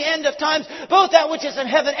Christ in the end of times. Both that which is in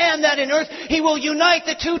heaven and that in earth. He will unite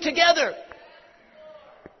the two together.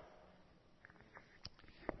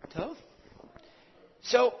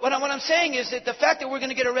 So what I'm saying is that the fact that we're going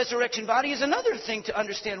to get a resurrection body is another thing to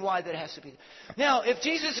understand why that has to be. Now, if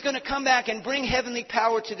Jesus is going to come back and bring heavenly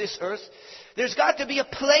power to this earth, there's got to be a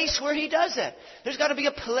place where He does that. There's got to be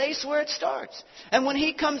a place where it starts. And when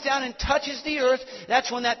He comes down and touches the earth,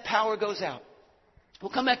 that's when that power goes out.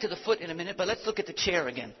 We'll come back to the foot in a minute, but let's look at the chair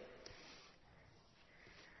again.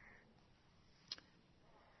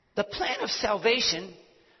 The plan of salvation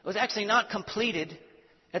was actually not completed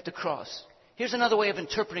at the cross. Here's another way of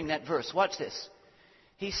interpreting that verse. Watch this.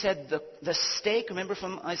 He said the stake, remember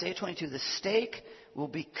from Isaiah 22, the stake will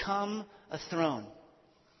become a throne.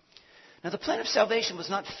 Now, the plan of salvation was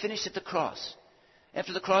not finished at the cross.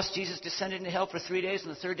 After the cross, Jesus descended into hell for 3 days,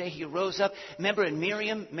 and the third day he rose up. Remember, and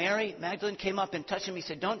Mary Magdalene came up and touched him. He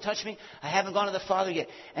said, "Don't touch me. I haven't gone to the Father yet."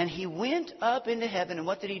 And he went up into heaven, and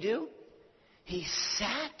what did he do? He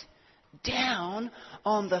sat down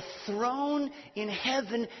on the throne in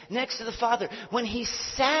heaven next to the Father. When he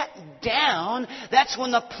sat down, that's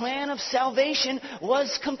when the plan of salvation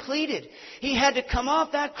was completed. He had to come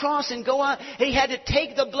off that cross and go out. He had to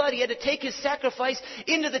take the blood. He had to take his sacrifice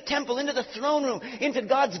into the temple, into the throne room, into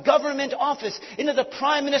God's government office, into the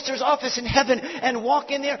prime minister's office in heaven, and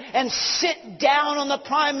walk in there and sit down on the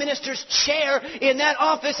prime minister's chair in that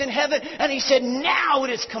office in heaven. And he said, "Now it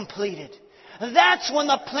is completed." That's when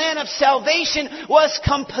the plan of salvation was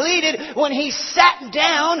completed, when he sat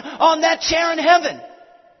down on that chair in heaven.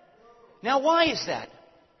 Now, why is that?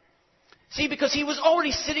 See, because he was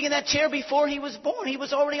already sitting in that chair before he was born. He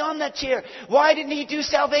was already on that chair. Why didn't he do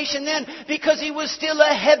salvation then? Because he was still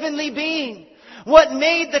a heavenly being. What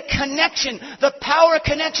made the connection, the power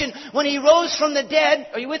connection, when he rose from the dead,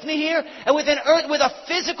 are you with me here? And with a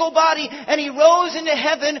physical body, and he rose into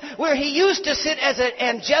heaven where he used to sit as an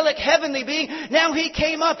angelic heavenly being. Now he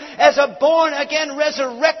came up as a born again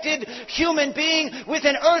resurrected human being with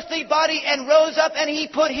an earthly body and rose up, and he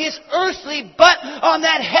put his earthly butt on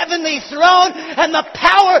that heavenly throne, and the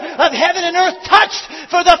power of heaven and earth touched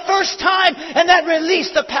for the first time, and that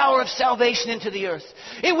released the power of salvation into the earth.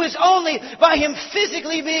 It was only by him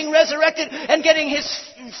physically being resurrected and getting his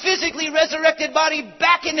physically resurrected body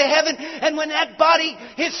back into heaven. And when that body,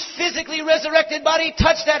 his physically resurrected body,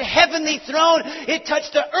 touched that heavenly throne, it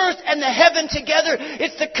touched the earth and the heaven together.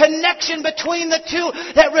 It's the connection between the two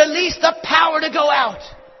that released the power to go out.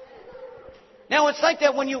 Now, it's like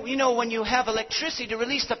that when you have electricity to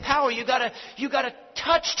release the power, you gotta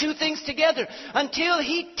touch two things together. Until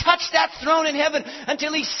he touched that throne in heaven,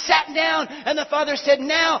 until he sat down, and the Father said,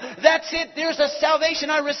 "Now, that's it. There's a salvation.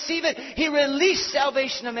 I receive it." He released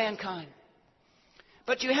salvation to mankind.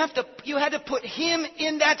 But you had to put him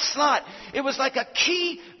in that slot. It was like a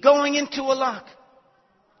key going into a lock.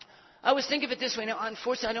 I always think of it this way. Now,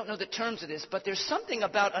 unfortunately, I don't know the terms of this, but there's something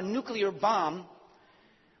about a nuclear bomb,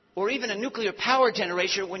 or even a nuclear power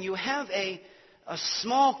generator, when you have a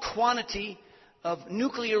small quantity of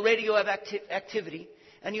nuclear radioactive activity,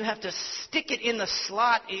 and you have to stick it in the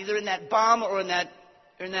slot, either in that bomb or in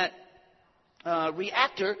that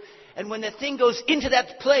reactor, and when the thing goes into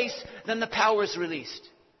that place, then the power is released.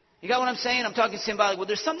 You got what I'm saying? I'm talking symbolic. Well,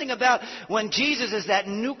 there's something about when Jesus is that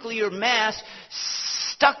nuclear mass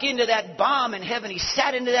stuck into that bomb in heaven, he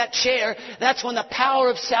sat into that chair, that's when the power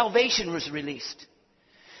of salvation was released.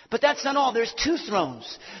 But that's not all. There's two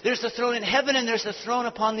thrones. There's the throne in heaven and there's the throne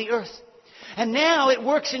upon the earth. And now it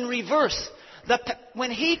works in reverse.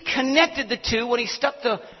 When he connected the two, when he stuck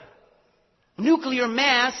the nuclear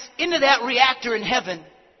mass into that reactor in heaven,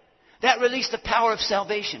 that released the power of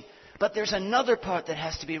salvation. But there's another part that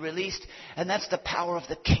has to be released, and that's the power of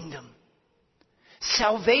the kingdom.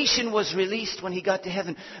 Salvation was released when he got to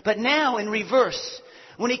heaven. But now in reverse,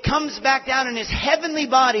 when he comes back down in his heavenly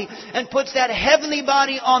body and puts that heavenly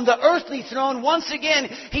body on the earthly throne, once again,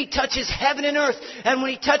 he touches heaven and earth. And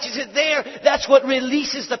when he touches it there, that's what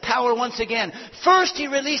releases the power once again. First, he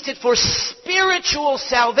released it for spiritual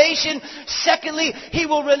salvation. Secondly, he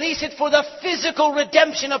will release it for the physical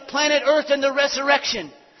redemption of planet earth and the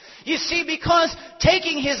resurrection. You see, because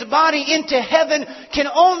taking his body into heaven can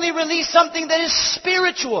only release something that is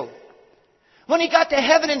spiritual. When he got to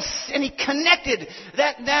heaven and he connected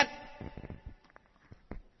that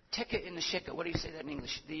teka in the sheka, what do you say that in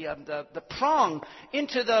English? The prong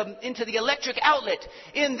into the electric outlet.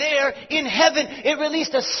 In there, in heaven, it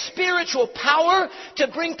released a spiritual power to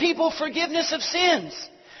bring people forgiveness of sins.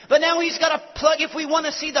 But now he's got to plug, if we want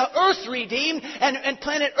to see the earth redeemed and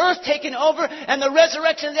planet earth taken over and the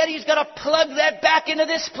resurrection of that, he's got to plug that back into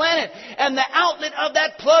this planet. And the outlet of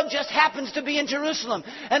that plug just happens to be in Jerusalem.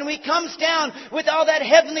 And he comes down with all that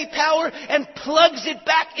heavenly power and plugs it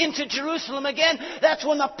back into Jerusalem again. That's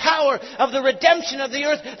when the power of the redemption of the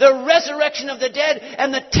earth, the resurrection of the dead,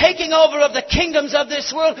 and the taking over of the kingdoms of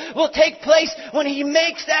this world will take place when he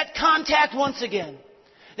makes that contact once again.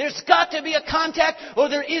 There's got to be a contact or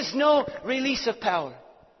there is no release of power.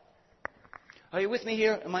 Are you with me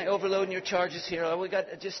here? Am I overloading your charges here? Oh, we got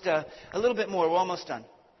just a little bit more. We're almost done.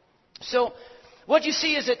 So what you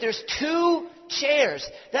see is that there's two chairs.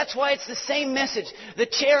 That's why it's the same message. The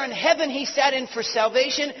chair in heaven he sat in for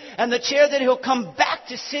salvation, and the chair that he'll come back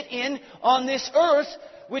to sit in on this earth,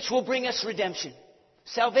 which will bring us redemption.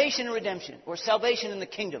 Salvation and redemption, or salvation in the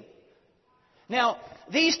kingdom. Now,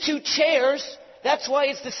 these two chairs That's why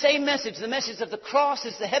it's the same message. The message of the cross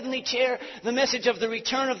is the heavenly chair. The message of the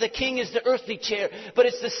return of the king is the earthly chair. But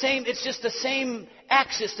it's the same, it's just the same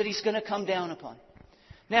axis that he's going to come down upon.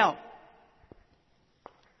 Now,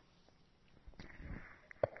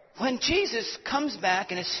 when Jesus comes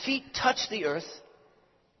back and his feet touch the earth,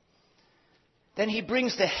 then he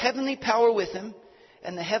brings the heavenly power with him,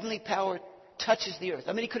 and the heavenly power touches the earth.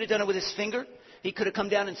 I mean, he could have done it with his finger. He could have come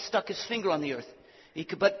down and stuck his finger on the earth.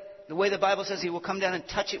 But the way the Bible says, he will come down and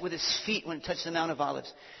touch it with his feet when it touches the Mount of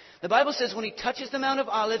Olives. The Bible says when he touches the Mount of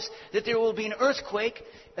Olives that there will be an earthquake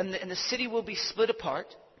and the city will be split apart.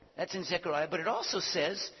 That's in Zechariah. But it also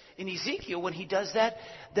says in Ezekiel, when he does that,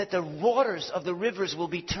 that the waters of the rivers will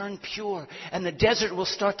be turned pure and the desert will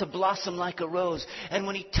start to blossom like a rose. And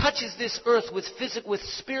when he touches this earth with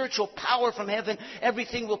spiritual power from heaven,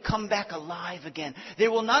 everything will come back alive again.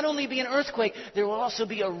 There will not only be an earthquake, there will also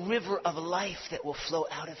be a river of life that will flow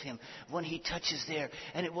out of him when he touches there.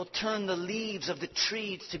 And it will turn the leaves of the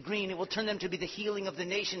trees to green. It will turn them to be the healing of the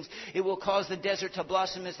nations. It will cause the desert to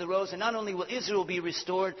blossom as the rose. And not only will Israel be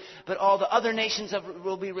restored, but all the other nations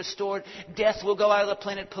will be restored. Death will go out of the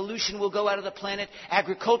planet. Pollution will go out of the planet.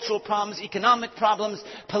 Agricultural problems, economic problems,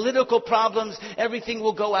 political problems, everything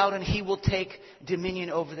will go out and he will take dominion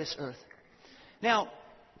over this earth. Now,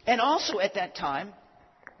 and also at that time,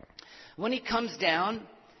 when he comes down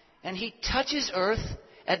and he touches earth,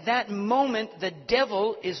 at that moment the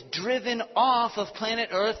devil is driven off of planet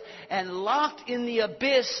earth and locked in the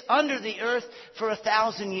abyss under the earth for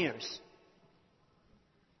 1,000 years.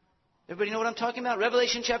 Everybody know what I'm talking about?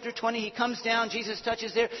 Revelation chapter 20, he comes down, Jesus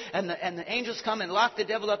touches there, and the angels come and lock the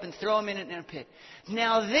devil up and throw him in a pit.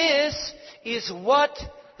 Now this is what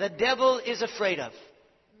the devil is afraid of.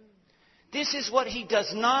 This is what he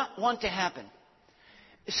does not want to happen.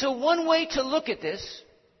 So one way to look at this,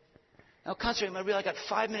 now concentrate, I realize I got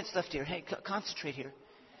 5 minutes left here. Hey, concentrate here.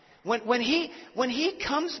 When he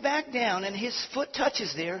comes back down and his foot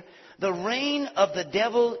touches there, the reign of the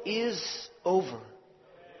devil is over.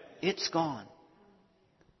 It's gone.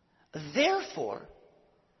 Therefore,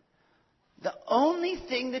 the only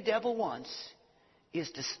thing the devil wants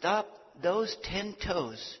is to stop those 10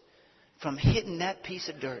 toes from hitting that piece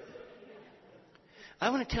of dirt.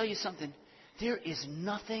 I want to tell you something. There is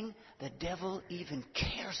nothing the devil even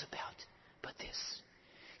cares about but this.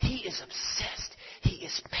 He is obsessed. He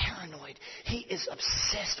is paranoid. He is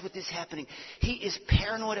obsessed with this happening. He is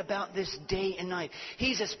paranoid about this day and night.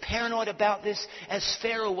 He's as paranoid about this as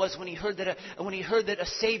Pharaoh was when he heard that a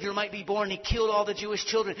Savior might be born. He killed all the Jewish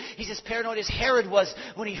children. He's as paranoid as Herod was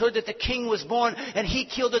when he heard that the king was born and he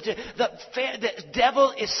killed it. The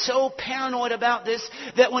devil is so paranoid about this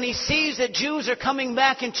that when he sees that Jews are coming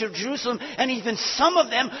back into Jerusalem, and even some of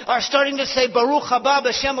them are starting to say, Baruch haba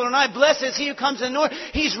b'Shem Adonai, blessed is he who comes in the Lord,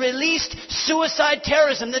 he's released suicide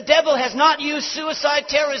terrorism. The devil has not used suicide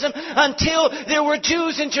terrorism until there were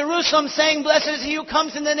Jews in Jerusalem saying, blessed is he who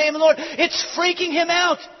comes in the name of the Lord. It's freaking him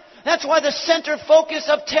out. That's why the center focus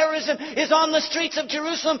of terrorism is on the streets of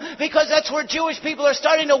Jerusalem, because that's where Jewish people are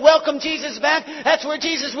starting to welcome Jesus back. That's where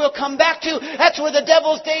Jesus will come back to. That's where the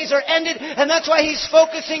devil's days are ended. And that's why he's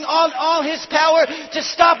focusing on all his power to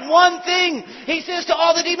stop one thing. He says to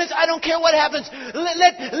all the demons, I don't care what happens.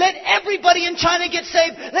 Let everybody in China get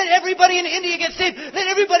saved. Let everybody in India get saved. Let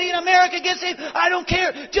everybody in America get saved. I don't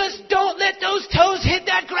care. Just don't let those toes hit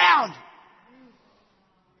that ground.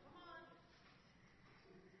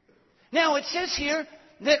 Now, it says here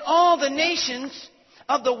that all the nations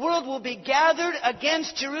of the world will be gathered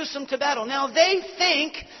against Jerusalem to battle. Now, they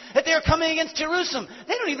think that they're coming against Jerusalem.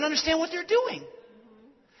 They don't even understand what they're doing.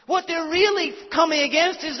 What they're really coming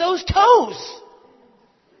against is those toes.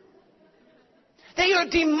 They are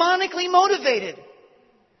demonically motivated.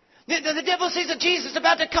 The devil sees that Jesus is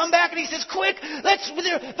about to come back, and he says, quick,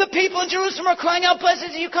 the people in Jerusalem are crying out, blessed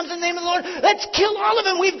is he who comes in the name of the Lord. Let's kill all of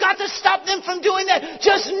them. We've got to stop them from doing that.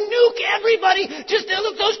 Just nuke everybody.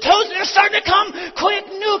 Look, those toes, they're starting to come.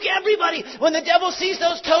 Quick, nuke everybody. When the devil sees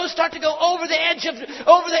those toes start to go over the edge of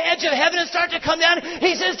heaven and start to come down,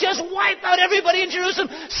 he says, just wipe out everybody in Jerusalem.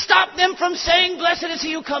 Stop them from saying, blessed is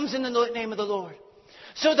he who comes in the name of the Lord.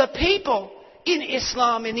 So the people in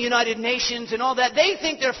Islam, in the United Nations and all that, they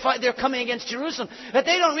think they're coming against Jerusalem. But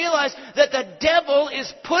they don't realize that the devil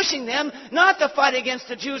is pushing them not to fight against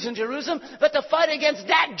the Jews in Jerusalem, but to fight against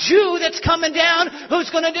that Jew that's coming down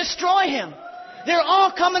who's going to destroy him. They're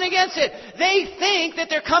all coming against it. They think that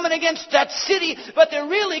they're coming against that city, but they're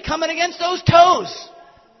really coming against those toes.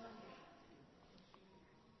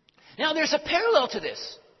 Now there's a parallel to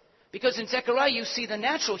this, because in Zechariah you see the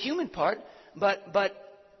natural human part, but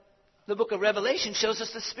the book of Revelation shows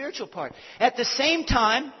us the spiritual part. At the same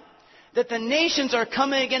time that the nations are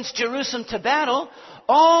coming against Jerusalem to battle.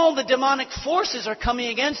 All the demonic forces are coming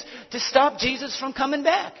against to stop Jesus from coming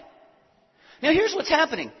back. Now here's what's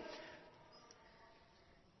happening.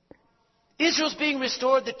 Israel's being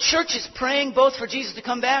restored. The church is praying both for Jesus to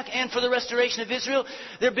come back and for the restoration of Israel.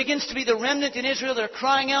 There begins to be the remnant in Israel. They're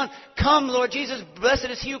crying out, "Come, Lord Jesus, blessed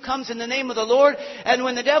is he who comes in the name of the Lord." And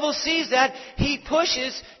when the devil sees that, he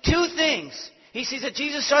pushes two things. He sees that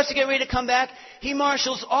Jesus starts to get ready to come back. He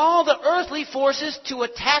marshals all the earthly forces to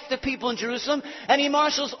attack the people in Jerusalem. And he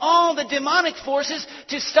marshals all the demonic forces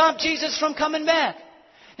to stop Jesus from coming back.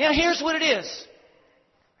 Now here's what it is.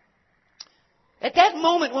 At that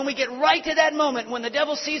moment, when we get right to that moment, when the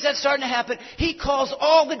devil sees that starting to happen, he calls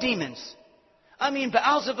all the demons. I mean,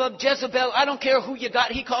 Beelzebub, Jezebel, I don't care who you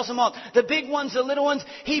got, he calls them all. The big ones, the little ones,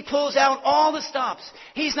 he pulls out all the stops.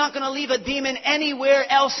 He's not going to leave a demon anywhere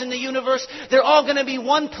else in the universe. They're all going to be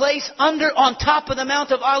one place on top of the Mount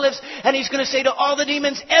of Olives. And he's going to say to all the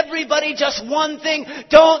demons, everybody, just one thing,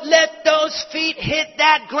 don't let those feet hit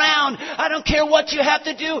that ground. I don't care what you have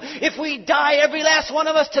to do. If we die, every last one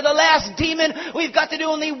of us, to the last demon, we've got to do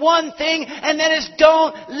only one thing, and that is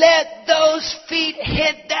don't let those feet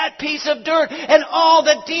hit that piece of dirt. And all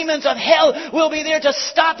the demons of hell will be there to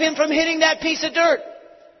stop him from hitting that piece of dirt.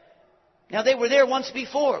 Now, they were there once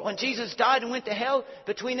before. When Jesus died and went to hell,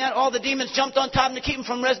 between that, all the demons jumped on top of him to keep him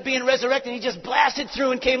from being resurrected. And he just blasted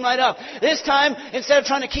through and came right up. This time, instead of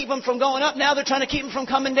trying to keep him from going up, now they're trying to keep him from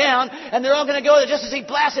coming down. And they're all going to go there just as he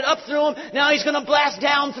blasted up through him. Now he's going to blast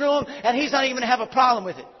down through him. And he's not even going to have a problem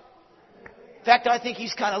with it. In fact, I think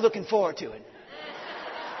he's kind of looking forward to it.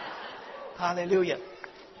 Hallelujah.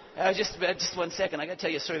 Just 1 second. I got to tell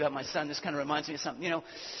you a story about my son. This kind of reminds me of something. You know,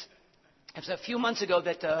 it was a few months ago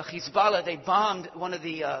that Hezbollah, they bombed one of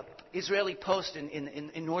the Israeli posts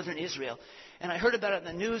in northern Israel. And I heard about it in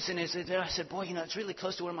the news, and I said, boy, you know, it's really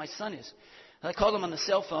close to where my son is. And I called him on the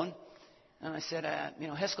cell phone, and I said,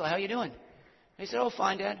 Heskel, how you doing? He said, oh,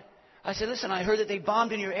 fine, Dad. I said, listen, I heard that they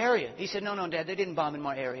bombed in your area. He said, no, Dad, they didn't bomb in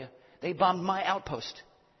my area. They bombed my outpost.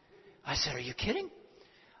 I said, are you kidding?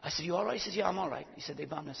 I said, you all right? He says, yeah, I'm all right. He said, they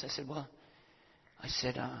bombed us. I said, well,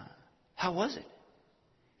 how was it?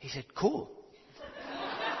 He said, cool.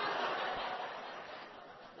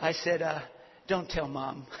 I said, don't tell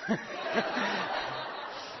Mom.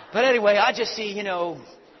 But anyway, I just see,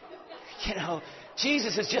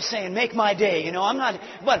 Jesus is just saying, make my day. I'm not,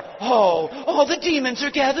 but, all the demons are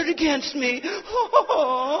gathered against me.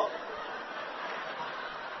 Oh.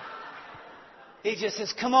 He just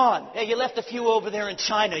says, come on. Hey, you left a few over there in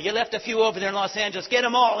China. You left a few over there in Los Angeles. Get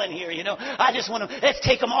them all in here, I just want to, let's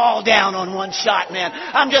take them all down on one shot, man.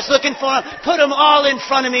 I'm just looking for them. Put them all in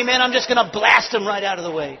front of me, man. I'm just going to blast them right out of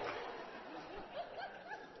the way.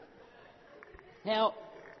 Now,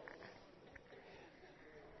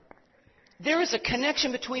 there is a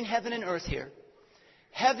connection between heaven and earth here.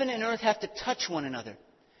 Heaven and earth have to touch one another.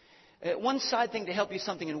 One side thing to help you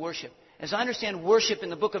something in worship. As I understand worship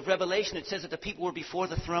in the book of Revelation, it says that the people were before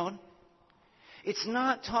the throne. It's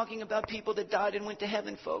not talking about people that died and went to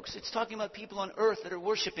heaven, folks. It's talking about people on earth that are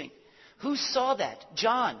worshiping. Who saw that?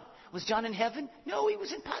 John. Was John in heaven? No, he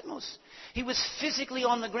was in Patmos. He was physically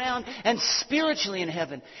on the ground and spiritually in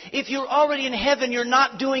heaven. If you're already in heaven, you're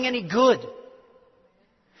not doing any good.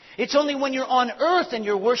 It's only when you're on earth and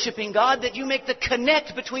you're worshiping God that you make the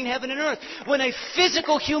connect between heaven and earth. When a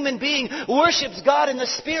physical human being worships God in the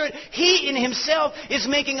Spirit, he in himself is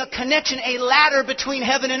making a connection, a ladder between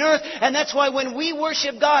heaven and earth. And that's why when we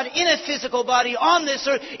worship God in a physical body on this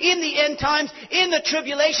earth, in the end times, in the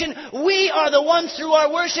tribulation, we are the ones through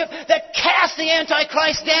our worship that cast the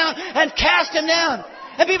Antichrist down and cast him down.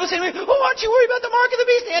 And people say to me, oh, aren't you worried about the mark of the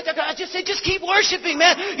beast, the Antichrist? I just say, just keep worshiping,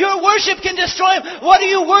 man. Your worship can destroy him. What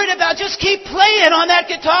are you worried about? Just keep playing on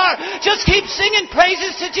that guitar. Just keep singing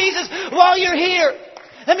praises to Jesus while you're here.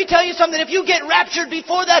 Let me tell you something. If you get raptured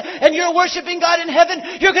before that and you're worshiping God in heaven,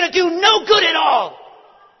 you're going to do no good at all.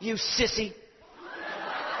 You sissy.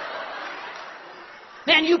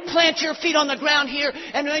 Man, you plant your feet on the ground here,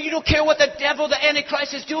 and you don't care what the devil, the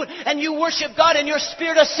Antichrist, is doing, and you worship God, and your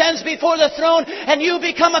spirit ascends before the throne, and you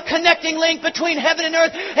become a connecting link between heaven and earth,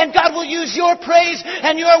 and God will use your praise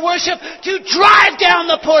and your worship to drive down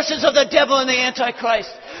the forces of the devil and the Antichrist.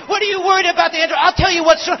 What are you worried about the Antichrist? I'll tell you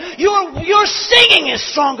what's strong. Your singing is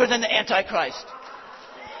stronger than the Antichrist.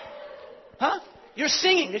 Huh? You're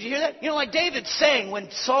singing. Did you hear that? Like David sang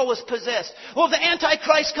when Saul was possessed. Well, if the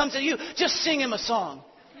Antichrist comes to you, just sing him a song.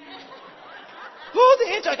 Oh,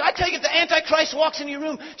 the Antichrist. I tell you, if the Antichrist walks in your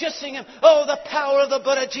room, just sing him. Oh, the power of the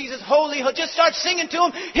blood of Jesus, holy. Just start singing to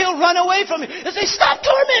him. He'll run away from you. He'll say, stop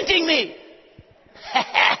tormenting me.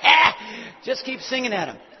 Just keep singing at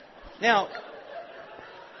him. Now,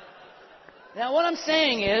 what I'm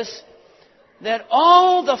saying is that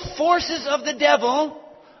all the forces of the devil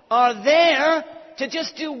are there to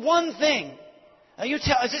just do one thing.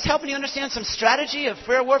 Is this helping you understand some strategy of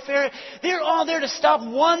prayer warfare? They're all there to stop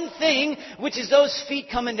one thing, which is those feet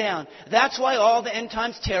coming down. That's why all the end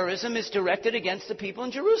times terrorism is directed against the people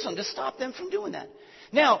in Jerusalem, to stop them from doing that.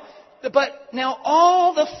 Now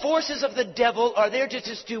all the forces of the devil are there to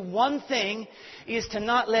just do one thing, is to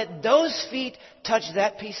not let those feet touch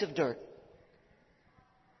that piece of dirt.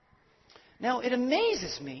 Now, it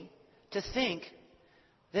amazes me to think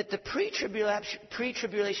that the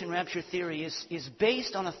pre-tribulation rapture theory is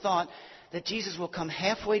based on a thought that Jesus will come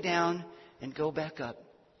halfway down and go back up.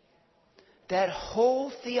 That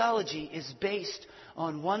whole theology is based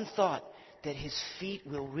on one thought, that his feet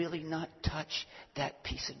will really not touch that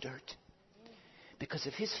piece of dirt. Because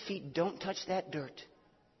if his feet don't touch that dirt,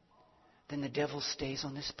 then the devil stays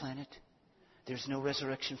on this planet. There's no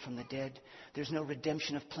resurrection from the dead. There's no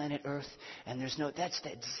redemption of planet Earth. And that's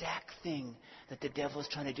the exact thing that the devil is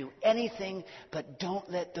trying to do. Anything but don't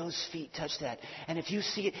let those feet touch that. And if you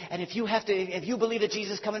see it, and if you believe that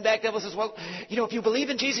Jesus is coming back, the devil says, well, if you believe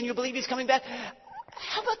in Jesus and you believe he's coming back,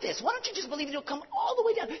 how about this? Why don't you just believe that he'll come all the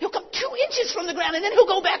way down? He'll come 2 inches from the ground and then he'll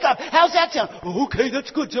go back up. How's that sound? Oh, okay,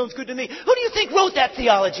 that's good. Sounds good to me. Who do you think wrote that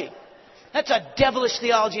theology? That's a devilish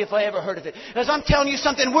theology if I ever heard of it. Because I'm telling you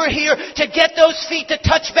something, we're here to get those feet to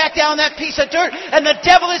touch back down that piece of dirt. And the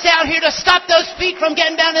devil is out here to stop those feet from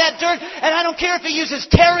getting down to that dirt. And I don't care if he uses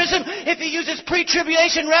terrorism, if he uses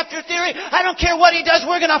pre-tribulation rapture theory. I don't care what he does.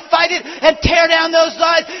 We're going to fight it and tear down those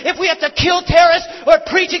lies. If we have to kill terrorists or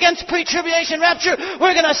preach against pre-tribulation rapture,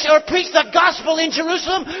 we're going to, or preach the gospel in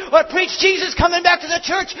Jerusalem, or preach Jesus coming back to the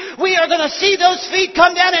church, we are going to see those feet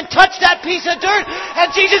come down and touch that piece of dirt. And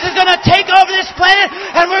Jesus is going to take over this planet,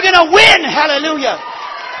 and we're going to win. Hallelujah.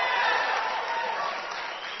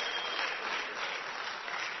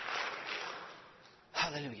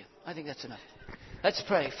 Hallelujah. I think that's enough. Let's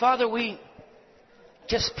pray. Father, we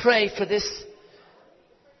just pray for this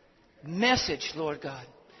message, Lord God.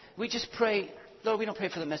 We just pray. Lord, we don't pray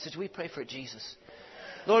for the message. We pray for Jesus.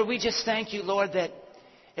 Lord, we just thank you, Lord, that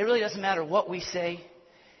it really doesn't matter what we say.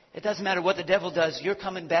 It doesn't matter what the devil does. You're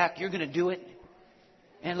coming back. You're going to do it.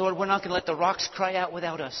 And Lord, we're not going to let the rocks cry out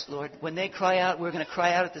without us, Lord. When they cry out, we're going to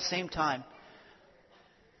cry out at the same time.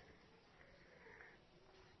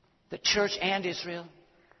 The church and Israel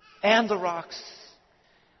and the rocks,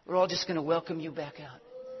 we're all just going to welcome you back out.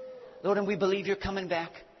 Lord, and we believe you're coming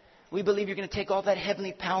back. We believe you're going to take all that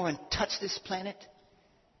heavenly power and touch this planet.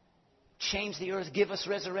 Change the earth, give us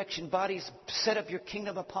resurrection bodies, set up your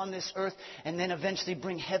kingdom upon this earth, and then eventually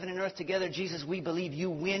bring heaven and earth together. Jesus, we believe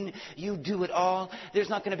you win. You do it all. There's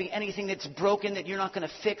not going to be anything that's broken that you're not going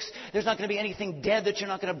to fix. There's not going to be anything dead that you're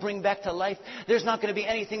not going to bring back to life. There's not going to be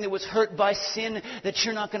anything that was hurt by sin that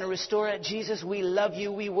you're not going to restore. Jesus, we love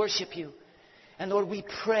you. We worship you. And Lord, we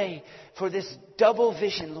pray for this double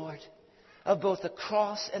vision, Lord, of both the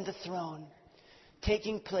cross and the throne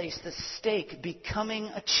taking place, the stake becoming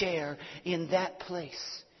a chair in that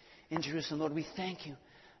place in Jerusalem. Lord, we thank you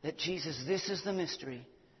that, Jesus, this is the mystery,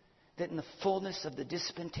 that in the fullness of the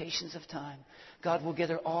dispensations of time, God will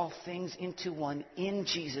gather all things into one in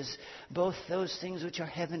Jesus, both those things which are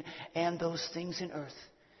heaven and those things in earth.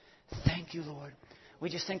 Thank you, Lord.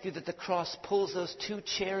 We just thank you that the cross pulls those 2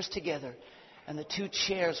 chairs together, and the 2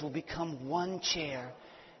 chairs will become one chair,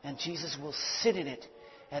 and Jesus will sit in it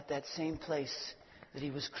at that same place that he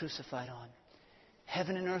was crucified on.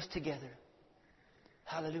 Heaven and earth together.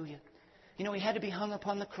 Hallelujah. He had to be hung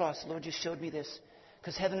upon the cross. The Lord just showed me this.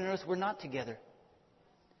 Because heaven and earth were not together.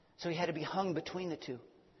 So he had to be hung between the 2.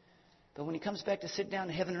 But when he comes back to sit down,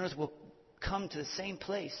 heaven and earth will come to the same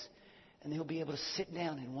place. And he'll be able to sit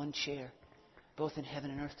down in one chair. Both in heaven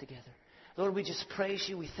and earth together. Lord, we just praise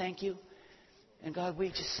you. We thank you. And God, we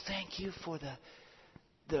just thank you for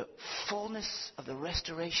the fullness of the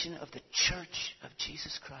restoration of the church of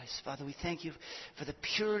Jesus Christ. Father, we thank you for the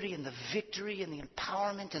purity and the victory and the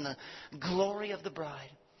empowerment and the glory of the bride.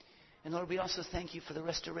 And Lord, we also thank you for the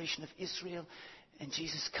restoration of Israel and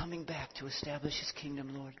Jesus coming back to establish his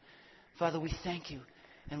kingdom, Lord. Father, we thank you.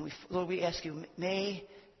 And Lord, we ask you, may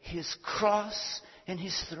his cross and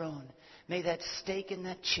his throne, may that stake in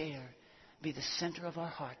that chair be the center of our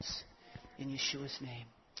hearts. In Yeshua's name.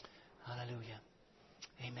 Hallelujah.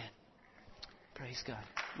 Amen. Praise God.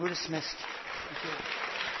 We're dismissed.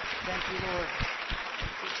 Thank you, Lord.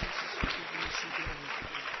 Thank you, Jesus, for giving us your glory.